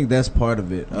part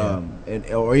of it,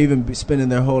 or even spending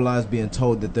their whole lives being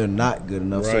told that they're not good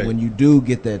enough. Right. So when you do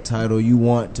get that title, you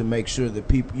want to make sure that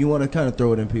you want to kind of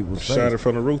throw it in people's face. Shout it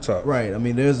from the rooftop. Right. I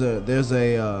mean, there's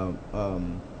a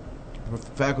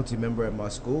faculty member at my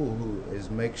school who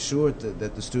makes sure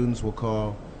that the students will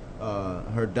call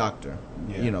her doctor,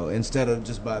 instead of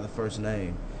just by the first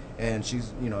name. And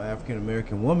she's, African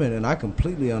American woman, and I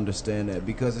completely understand that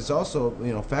because it's also,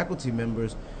 faculty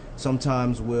members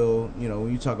sometimes will,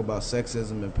 when you talk about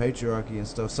sexism and patriarchy and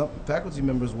stuff, some faculty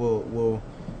members will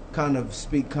kind of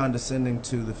speak condescending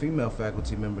to the female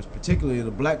faculty members, particularly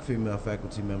the black female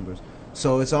faculty members.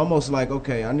 So it's almost like,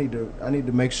 okay, I need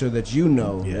to make sure that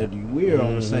that we're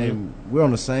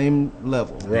on the same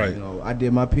level. Right. I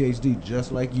did my PhD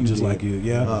just like you did. Like you,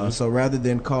 yeah. So rather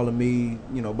than calling me,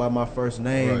 by my first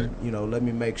name, let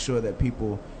me make sure that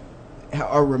people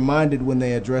are reminded when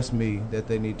they address me that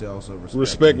they need to also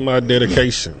respect my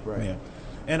dedication. Right. Yeah.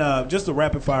 And just to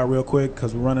rapid fire real quick,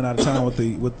 because we're running out of time with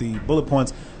the bullet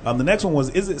points. The next one was,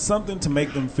 is it something to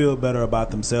make them feel better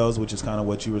about themselves, which is kind of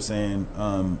what you were saying,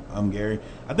 Gary.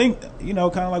 I think, kind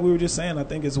of like we were just saying, I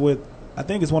think it's one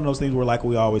of those things where, like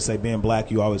we always say, being black,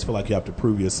 you always feel like you have to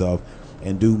prove yourself.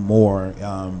 and do more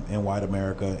in white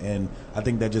America. And I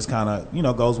think that just kind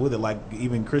of, goes with it. Like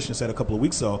even Christian said a couple of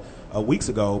weeks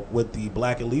ago with the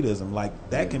black elitism, like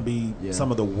that can be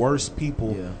some of the worst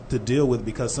people to deal with,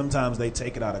 because sometimes they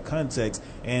take it out of context,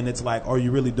 and it's like, are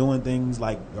you really doing things,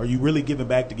 like, are you really giving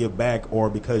back to give back, or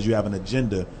because you have an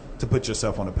agenda to put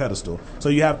yourself on a pedestal? So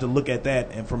you have to look at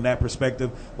that, and from that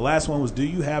perspective, the last one was, do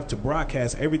you have to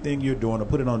broadcast everything you're doing or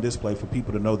put it on display for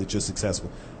people to know that you're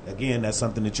successful? Again, that's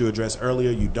something that you addressed earlier.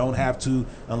 You don't have to,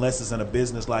 unless it's in a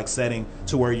business-like setting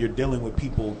to where you're dealing with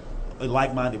people,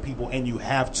 like-minded people, and you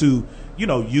have to,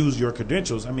 use your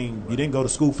credentials. I mean, you didn't go to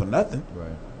school for nothing.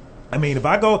 Right. I mean, if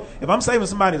I'm saving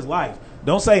somebody's life,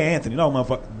 don't say Anthony, no,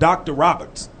 motherfucker, Dr.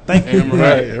 Roberts. Thank you.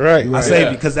 Right. I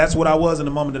saved you because that's what I was in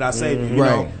the moment that I saved you.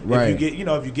 Right. If you get,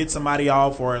 if you get somebody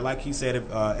off, or like he said, if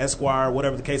Esquire,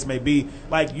 whatever the case may be,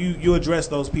 like you address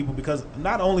those people, because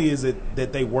not only is it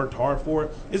that they worked hard for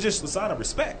it, it's just a sign of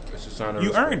respect. It's a sign of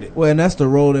respect. Earned it. Well, and that's the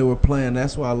role they were playing.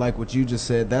 That's why I like what you just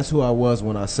said. That's who I was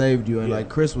when I saved you. And like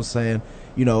Chris was saying,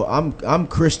 I'm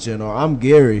Christian or I'm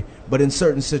Gary, but in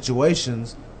certain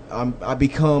situations, I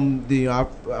become I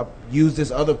use this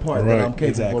other part that I'm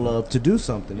capable of to do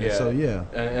something. Yeah. And so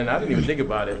and I didn't even think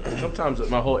about it. Sometimes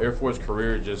my whole Air Force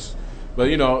career but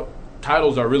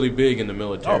titles are really big in the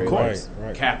military. Oh, of course,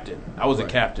 like captain. I was a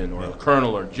captain, or a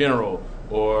colonel, or general,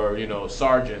 or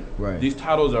sergeant. Right. These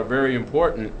titles are very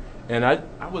important, and I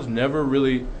was never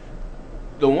really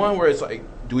the one where it's like,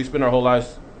 do we spend our whole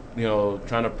lives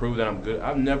trying to prove that I'm good?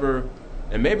 I've never.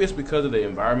 And maybe it's because of the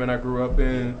environment I grew up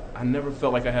in. I never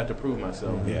felt like I had to prove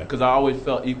myself. Because I always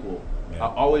felt equal. I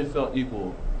always felt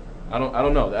equal. I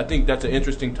don't know. I think that's an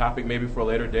interesting topic maybe for a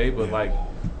later day, but I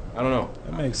don't know.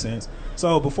 That makes sense.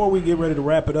 So before we get ready to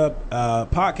wrap it up,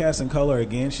 Podcast in Color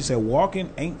again. She said,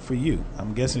 walking ain't for you.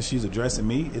 I'm guessing she's addressing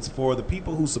me. It's for the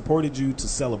people who supported you to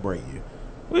celebrate you.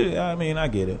 I mean, I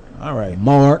get it. All right,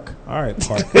 Mark. All right,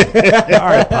 Park. All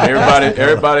right, Park.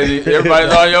 Everybody's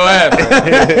on your ass. All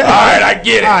right, I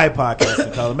get it. All right, Podcast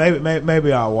in Color.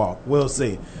 Maybe I'll walk. We'll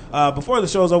see. Before the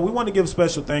show's over, we want to give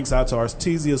special thanks out to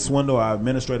Artesia Swindle, our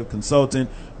administrative consultant,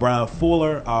 Brian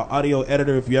Fuller, our audio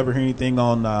editor. If you ever hear anything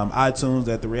on iTunes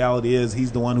that The Reality Is,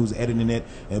 he's the one who's editing it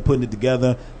and putting it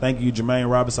together. Thank you, Jermaine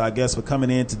Roberts, our guest, for coming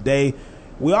in today.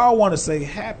 We all want to say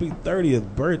happy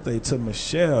 30th birthday to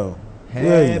Michelle.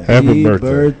 Happy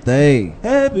birthday.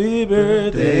 Happy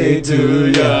birthday to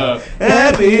ya.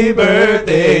 Happy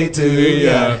birthday to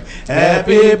ya.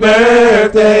 Happy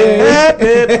birthday.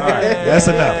 All right, that's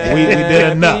enough. We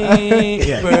did enough.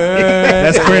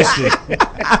 That's Christian.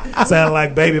 Sound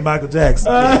like baby Michael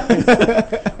Jackson.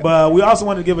 But we also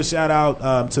wanted to give a shout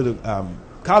out to the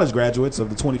college graduates of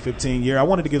the 2015 year. I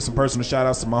wanted to give some personal shout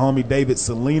outs to my homie David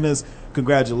Salinas.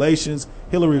 Congratulations.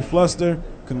 Hillary Fluster.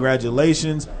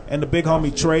 Congratulations. And the big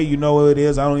homie Trey, you know who it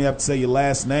is. I don't even have to say your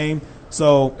last name.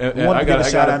 So I want to give a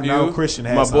shout out now. Christian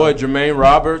has my boy Jermaine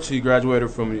Roberts. He graduated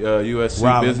from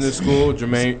USC Business School.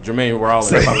 Jermaine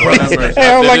Rollins. Jermaine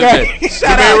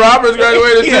Roberts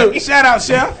graduated too. Shout out,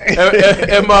 Chef.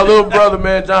 And my little brother,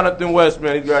 man, Jonathan West,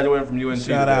 man, he graduated from UNC.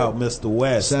 Shout out, Mr.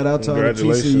 West. Shout out to all the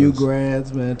TCU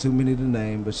grads, man. Too many to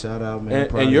name, but shout out, man.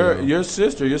 And your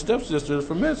stepsister is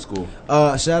from med school.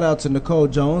 Shout out to Nicole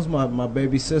Jones, my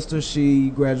baby sister.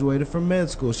 She graduated from med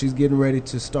school. She's getting ready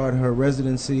to start her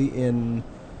residency in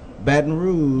Baton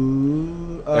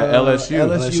Rouge,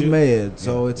 LSU Med.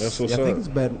 So I think it's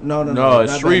Baton. No,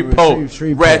 it's Shreveport,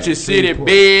 Ratchet City,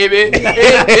 baby.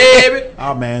 Baby.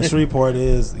 Oh man, Shreveport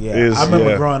is. I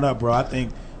remember growing up, bro. I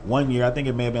think one year,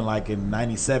 it may have been like in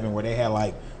 '97, where they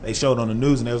had they showed on the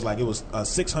news, and it was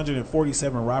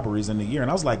 647 robberies in the year, and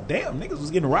I was like, damn, niggas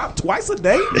was getting robbed twice a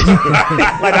day.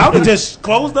 I would just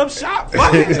closed up shop.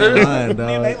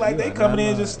 They coming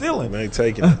in just stealing. They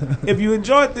taking it. If you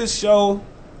enjoyed this show,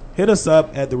 hit us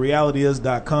up at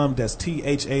therealityis.com. That's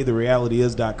THA,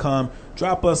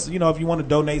 Drop us, if you want to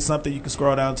donate something, you can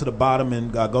scroll down to the bottom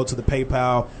and go to the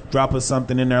PayPal. Drop us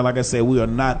something in there. Like I said, we are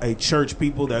not a church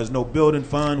people. There's no building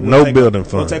fund. We'll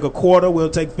take a quarter. We'll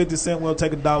take 50 cents. We'll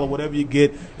take $1. Whatever you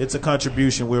get, it's a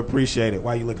contribution. We appreciate it.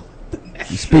 Why you looking?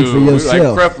 You speak for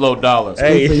yourself. Like Creflo dollars.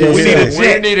 Hey, we need a jet.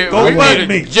 We need a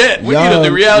jet. We need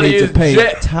The Reality Is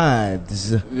jet.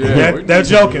 Tithes. Yeah, they're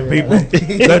joking, people.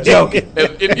 They're joking.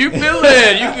 If you feel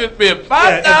that, you can spend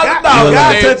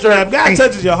 $5,000. If God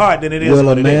touches your heart, then it is. Will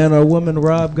a man or woman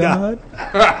rob God?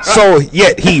 So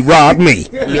yet he robbed me.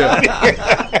 Yeah.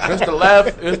 It's the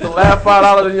last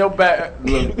 $5 in your back.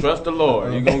 Look, trust the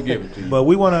Lord. He's gonna give it to you. But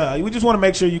we just want to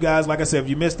make sure you guys, like I said, if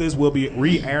you missed this, we'll be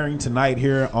re-airing tonight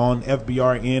here on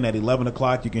FBRN at 11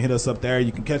 o'clock. You can hit us up there.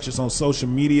 You can catch us on social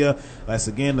media. That's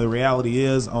again, The Reality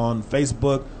Is on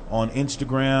Facebook, on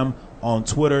Instagram, on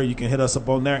Twitter. You can hit us up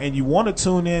on there. And you want to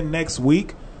tune in next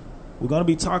week. We're going to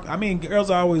be talking. I mean, girls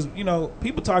always,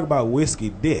 people talk about whiskey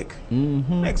dick.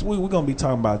 Mm-hmm. Next week, we're going to be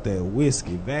talking about that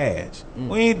whiskey vag.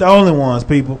 We ain't the only ones,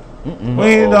 people. We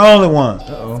ain't the only ones.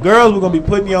 Girls, we're going to be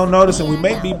putting you on notice, and we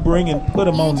may be put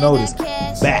them on notice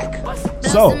back.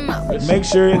 So, make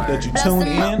sure that you tune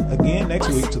in again next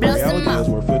week to The Reality Is,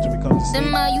 where filter becomes a scene.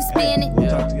 Hey, we'll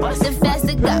talk to you later.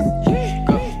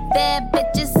 Bad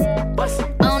bitches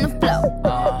on the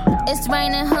floor. It's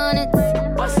raining hundreds.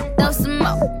 Throw some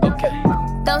more.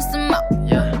 Throw some more.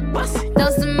 Throw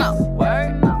some more.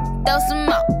 Throw some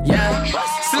more. Yeah.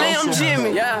 Slim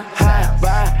Jimmy. Yeah. High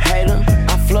by hater.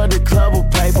 I flood the club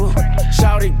with paper.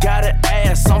 Shawty got an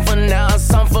ass. Some for now,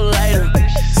 some for later.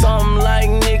 Something like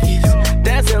Nicki's.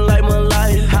 Dancing like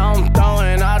Malaya. How I'm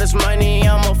throwing all this money.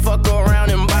 I'ma fuck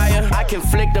around and buy her. I can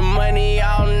flick the money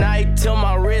all night till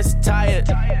my wrist tired.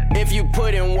 If you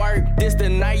put in work, this the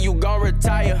night you gon'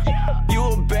 retire. You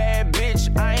a bad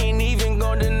bitch, I ain't even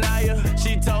gon' deny her.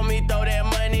 She told me throw that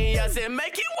money, I said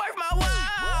make it worth my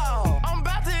while. I'm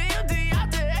about to empty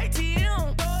out the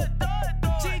ATM.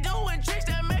 She doing tricks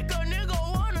that make a nigga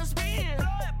wanna spin.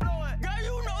 Girl,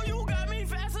 you know you got me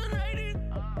fascinated.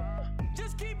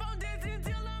 Just keep on dancing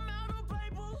till I'm out of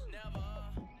paper.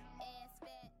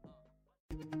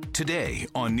 Today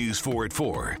on News 4 at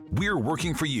 4, we're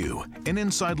working for you. An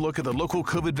inside look at the local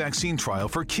COVID vaccine trial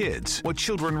for kids, what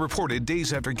children reported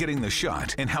days after getting the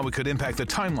shot, and how it could impact the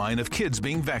timeline of kids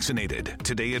being vaccinated.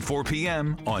 Today at 4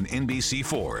 p.m. on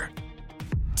NBC4.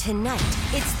 Tonight,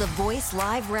 it's The Voice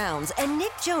Live rounds, and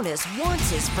Nick Jonas wants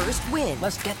his first win.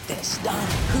 Let's get this done.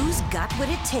 Who's got what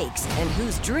it takes, and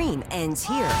whose dream ends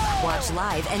here? Watch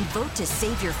live and vote to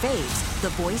save your faves. The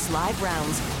Voice Live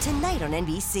rounds, tonight on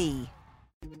NBC.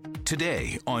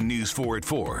 Today on News 4 at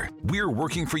 4, we're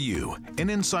working for you. An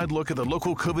inside look at the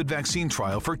local COVID vaccine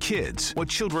trial for kids, what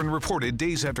children reported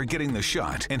days after getting the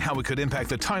shot, and how it could impact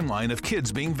the timeline of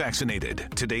kids being vaccinated.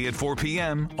 Today at 4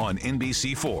 p.m. on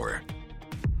NBC4.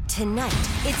 Tonight,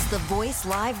 it's The Voice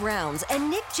Live rounds, and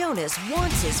Nick Jonas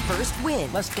wants his first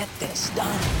win. Let's get this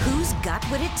done. Who's got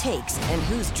what it takes, and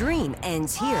whose dream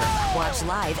ends here? Watch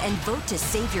live and vote to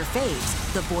save your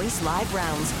faves. The Voice Live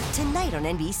rounds, tonight on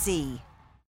NBC.